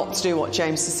 you're not to do what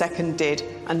James II did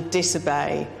and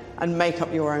disobey and make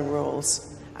up your own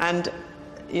rules. And,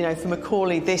 you know, for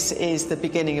Macaulay, this is the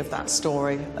beginning of that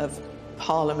story of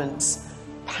Parliament's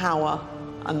power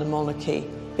and the monarchy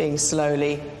being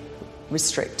slowly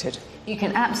restricted. You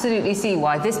can absolutely see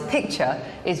why this picture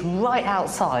is right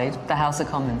outside the House of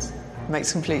Commons.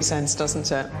 Makes complete sense,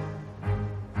 doesn't it?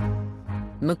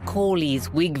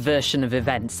 Macaulay's Whig version of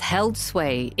events held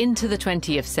sway into the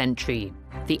 20th century.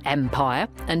 The Empire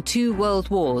and 2 world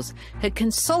wars had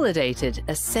consolidated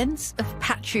a sense of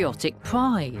patriotic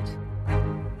pride.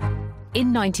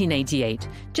 In 1988,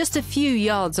 just a few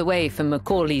yards away from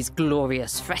Macaulay's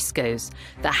glorious frescoes,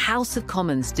 the House of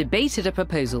Commons debated a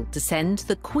proposal to send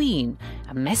the Queen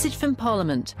a message from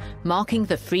Parliament marking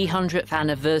the 300th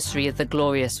anniversary of the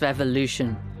Glorious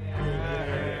Revolution.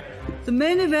 The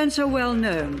main events are well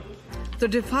known. The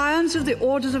defiance of the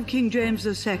orders of King James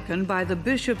II by the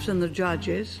bishops and the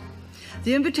judges,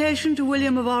 the invitation to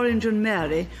William of Orange and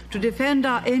Mary to defend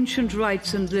our ancient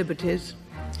rights and liberties,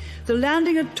 the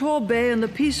landing at Torbay and the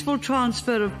peaceful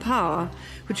transfer of power,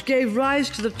 which gave rise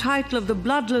to the title of the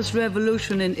bloodless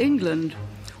revolution in England,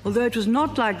 although it was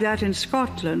not like that in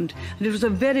Scotland, and it was a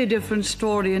very different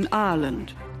story in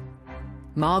Ireland.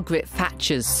 Margaret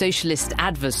Thatcher's socialist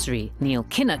adversary, Neil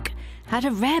Kinnock, had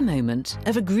a rare moment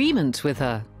of agreement with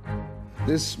her.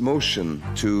 This motion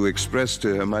to express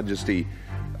to Her Majesty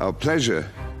our pleasure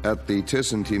at the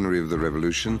tercentenary of the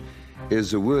Revolution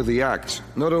is a worthy act,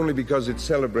 not only because it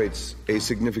celebrates a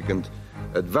significant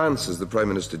advance, as the Prime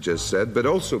Minister just said, but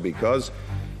also because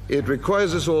it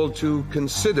requires us all to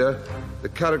consider the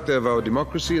character of our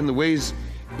democracy and the ways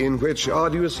in which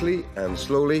arduously and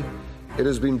slowly it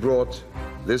has been brought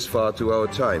this far to our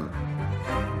time.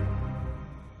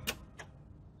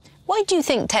 Why do you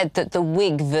think, Ted, that the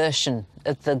Whig version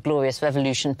of the Glorious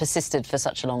Revolution persisted for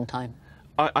such a long time?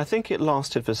 I think it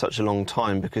lasted for such a long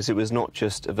time because it was not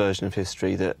just a version of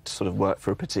history that sort of worked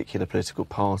for a particular political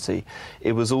party.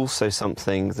 It was also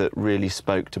something that really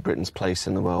spoke to Britain's place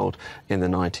in the world in the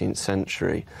 19th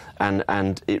century.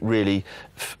 And it really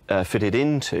fitted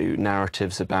into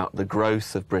narratives about the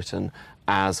growth of Britain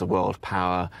as a world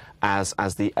power, as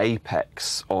the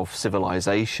apex of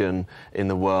civilization in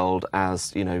the world,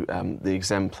 as, you know, the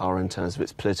exemplar in terms of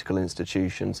its political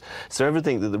institutions. So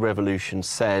everything that the revolution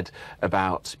said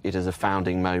about it as a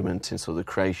founding moment in sort of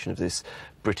the creation of this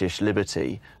British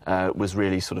liberty was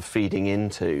really sort of feeding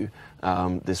into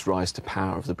this rise to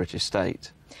power of the British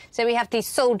state. So we have these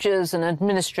soldiers and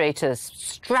administrators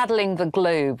straddling the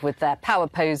globe with their power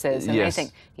poses, and they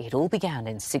think it all began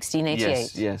in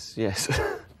 1688. Yes.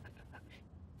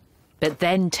 But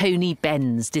then Tony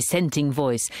Benn's dissenting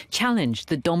voice challenged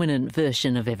the dominant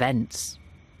version of events.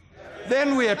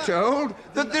 Then we are told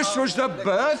that this was the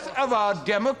birth of our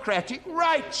democratic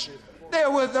rights. There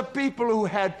were the people who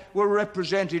were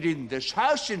represented in this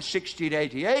House in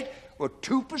 1688. Well,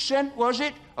 2%, was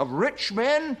it, of rich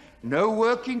men, no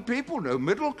working people, no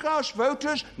middle-class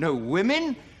voters, no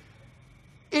women.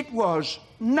 It was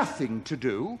nothing to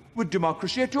do with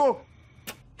democracy at all.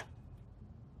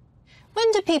 When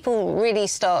do people really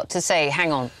start to say,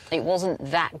 hang on, it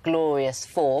wasn't that glorious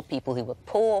for people who were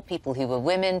poor, people who were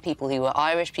women, people who were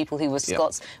Irish, people who were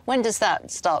Scots? When does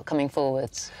that start coming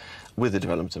forwards? With the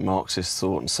development of Marxist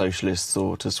thought and socialist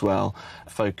thought as well,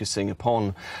 focusing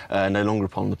upon, no longer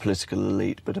upon the political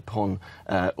elite, but upon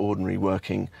ordinary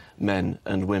working men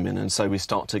and women. And so we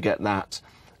start to get that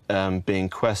being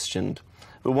questioned.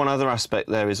 But one other aspect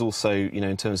there is also,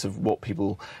 in terms of what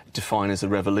people define as a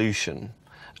revolution.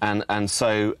 And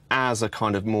so, as a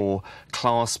kind of more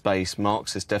class-based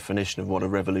Marxist definition of what a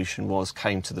revolution was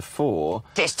came to the fore...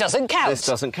 This doesn't count! This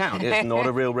doesn't count. It's not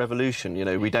a real revolution.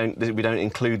 We don't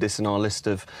include this in our list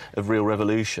of real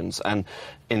revolutions. And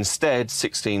instead, the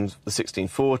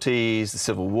 1640s, the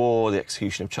Civil War, the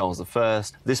execution of Charles I,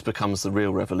 this becomes the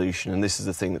real revolution, and this is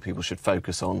the thing that people should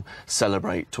focus on,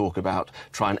 celebrate, talk about,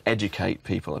 try and educate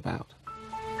people about.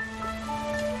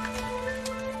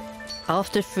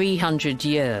 After 300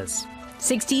 years,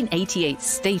 1688's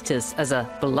status as a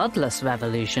bloodless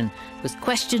revolution was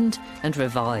questioned and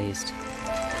revised.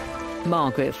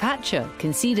 Margaret Thatcher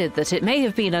conceded that it may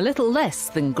have been a little less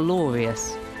than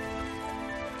glorious.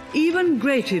 Even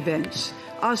great events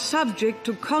are subject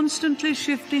to constantly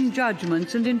shifting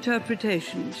judgments and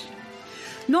interpretations.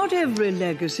 Not every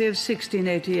legacy of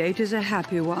 1688 is a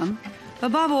happy one,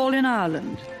 above all in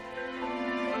Ireland.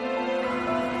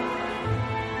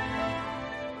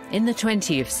 In the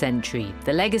 20th century,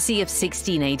 the legacy of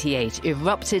 1688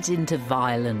 erupted into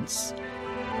violence.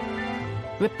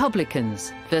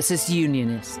 Republicans versus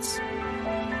Unionists.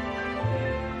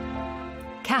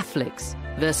 Catholics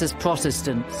versus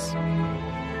Protestants.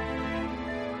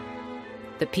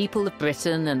 The people of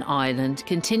Britain and Ireland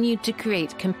continued to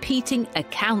create competing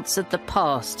accounts of the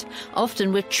past,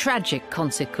 often with tragic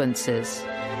consequences.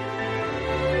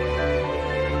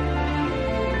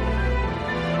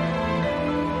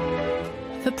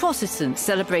 For Protestants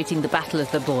celebrating the Battle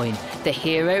of the Boyne, the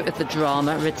hero of the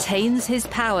drama retains his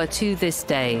power to this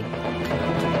day.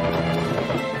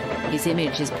 His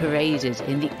image is paraded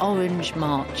in the orange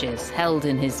marches held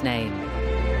in his name.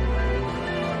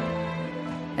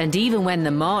 And even when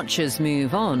the marchers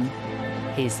move on,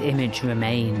 his image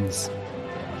remains.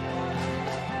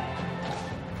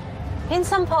 In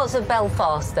some parts of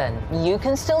Belfast, then, you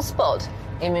can still spot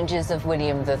images of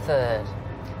William III.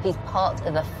 He's part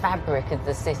of the fabric of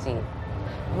the city,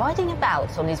 riding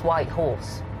about on his white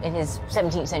horse in his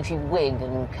 17th century wig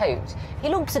and coat. He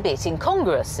looks a bit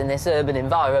incongruous in this urban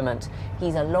environment.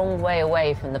 He's a long way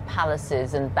away from the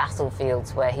palaces and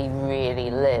battlefields where he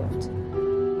really lived.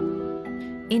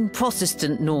 In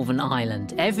Protestant Northern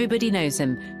Ireland, everybody knows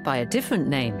him by a different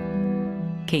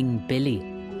name, King Billy.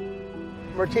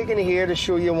 We're taking it here to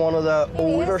show you one of the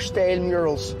older style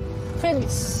murals.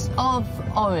 Prince of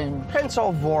Orange. Prince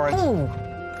of Orange. Ooh.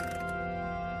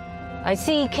 I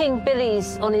see King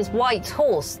Billy's on his white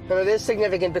horse. And it is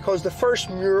significant because the first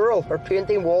mural or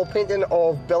painting, wall painting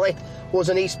of Billy was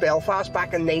in East Belfast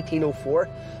back in 1904,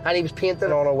 and he was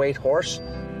painted on a white horse.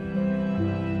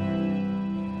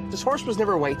 His horse was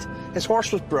never white. His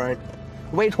horse was brown.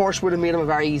 A white horse would have made him a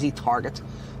very easy target.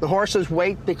 The horse is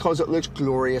white because it looks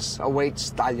glorious, a white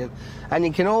stallion. And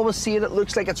you can always see it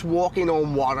looks like it's walking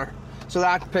on water. So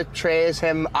that portrays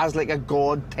him as like a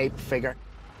god-type figure.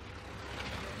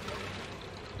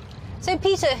 So,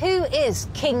 Peter, who is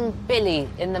King Billy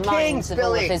in the minds of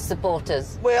all of his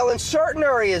supporters? Well, in certain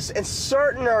areas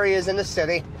in the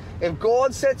city, if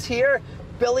God sits here,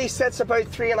 Billy sits about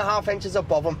 3.5 inches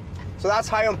above him. So that's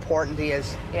how important he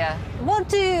is. Yeah. What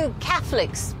do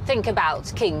Catholics think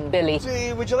about King Billy?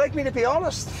 See, would you like me to be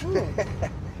honest?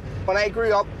 When I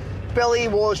grew up, Billy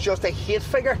was just a hate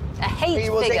figure. A hate figure? He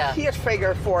was a hate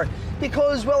figure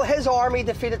because, well, his army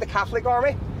defeated the Catholic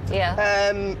army.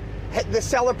 Yeah. The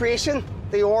celebration,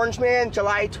 the Orange Men,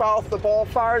 July 12th, the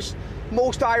bonfires,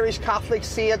 most Irish Catholics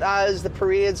see it as the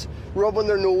parades rubbing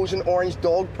their nose in orange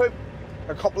dog poop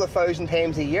a couple of thousand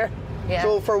times a year. Yeah.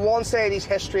 So for one side he's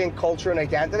history and culture and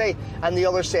identity, and the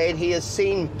other side he is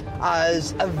seen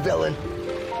as a villain.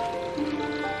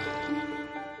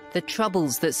 The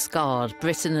troubles that scarred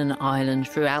Britain and Ireland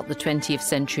throughout the 20th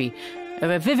century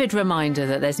are a vivid reminder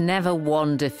that there's never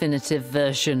one definitive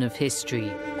version of history,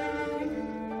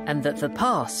 and that the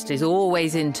past is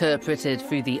always interpreted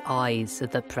through the eyes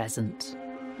of the present.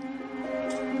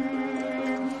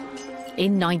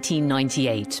 In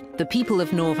 1998, the people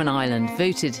of Northern Ireland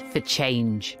voted for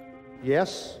change.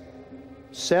 Yes,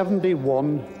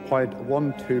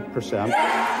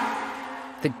 71.12%.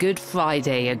 The Good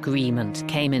Friday Agreement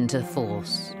came into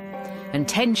force, and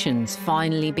tensions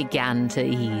finally began to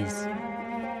ease.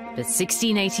 But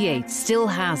 1688 still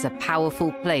has a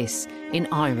powerful place in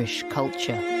Irish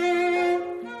culture.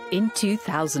 In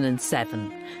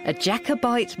 2007, a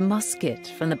Jacobite musket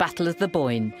from the Battle of the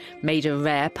Boyne made a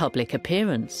rare public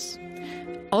appearance.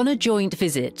 On a joint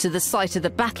visit to the site of the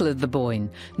Battle of the Boyne,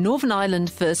 Northern Ireland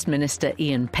First Minister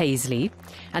Ian Paisley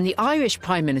and the Irish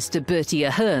Prime Minister Bertie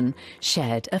Ahern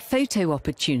shared a photo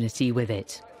opportunity with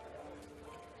it.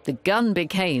 The gun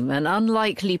became an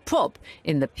unlikely prop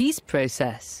in the peace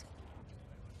process.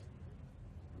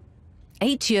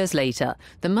 8 years later,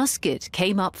 the musket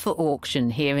came up for auction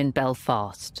here in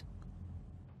Belfast.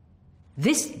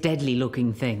 This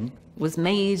deadly-looking thing was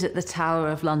made at the Tower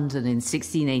of London in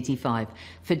 1685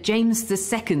 for James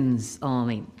II's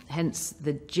army, hence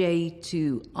the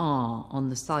J2R on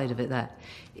the side of it there.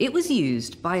 It was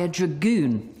used by a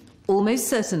dragoon, almost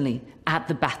certainly at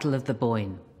the Battle of the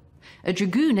Boyne. A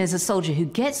dragoon is a soldier who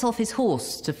gets off his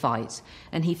horse to fight,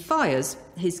 and he fires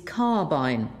his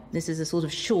carbine. This is a sort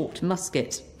of short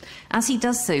musket. As he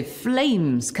does so,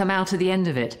 flames come out of the end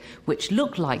of it, which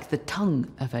look like the tongue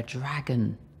of a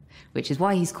dragon, which is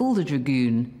why he's called a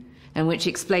dragoon, and which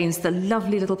explains the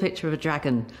lovely little picture of a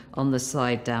dragon on the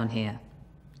side down here.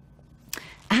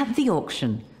 At the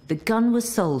auction, the gun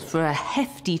was sold for a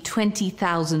hefty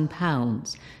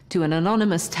 £20,000 to an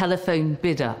anonymous telephone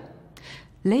bidder.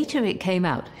 Later it came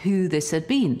out who this had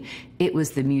been. It was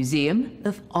the Museum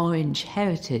of Orange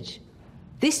Heritage.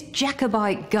 This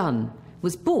Jacobite gun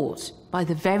was bought by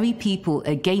the very people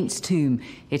against whom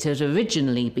it had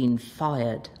originally been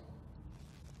fired.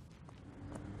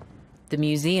 The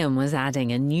museum was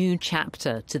adding a new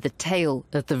chapter to the tale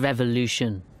of the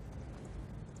Revolution.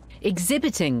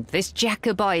 Exhibiting this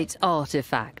Jacobite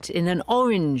artifact in an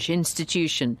orange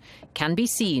institution can be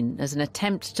seen as an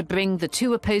attempt to bring the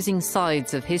two opposing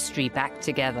sides of history back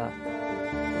together.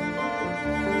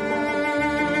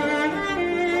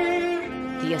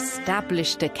 The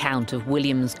established account of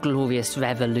William's glorious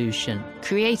revolution,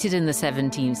 created in the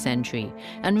 17th century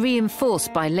and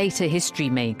reinforced by later history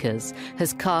makers,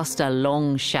 has cast a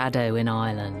long shadow in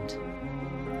Ireland.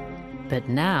 But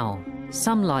now,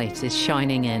 some light is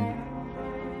shining in.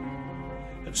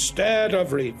 Instead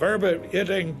of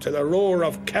reverberating to the roar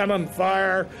of cannon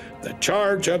fire, the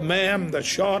charge of men, the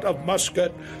shot of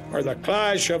musket, or the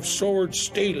clash of sword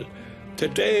steel,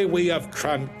 today we have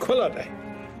tranquility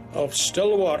of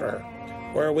still water,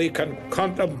 where we can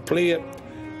contemplate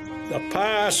the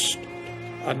past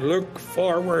and look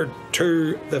forward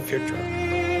to the future.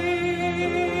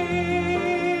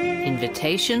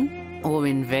 Invitation or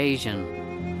invasion?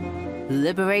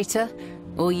 Liberator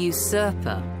or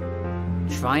usurper?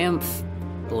 Triumph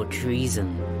or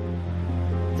treason?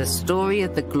 The story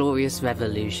of the Glorious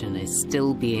Revolution is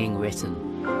still being written.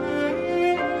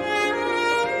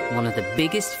 One of the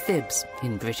biggest fibs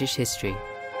in British history.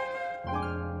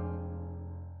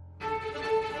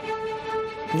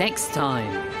 Next time,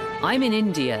 I'm in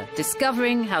India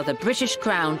discovering how the British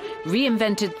Crown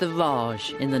reinvented the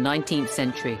Raj in the 19th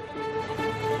century.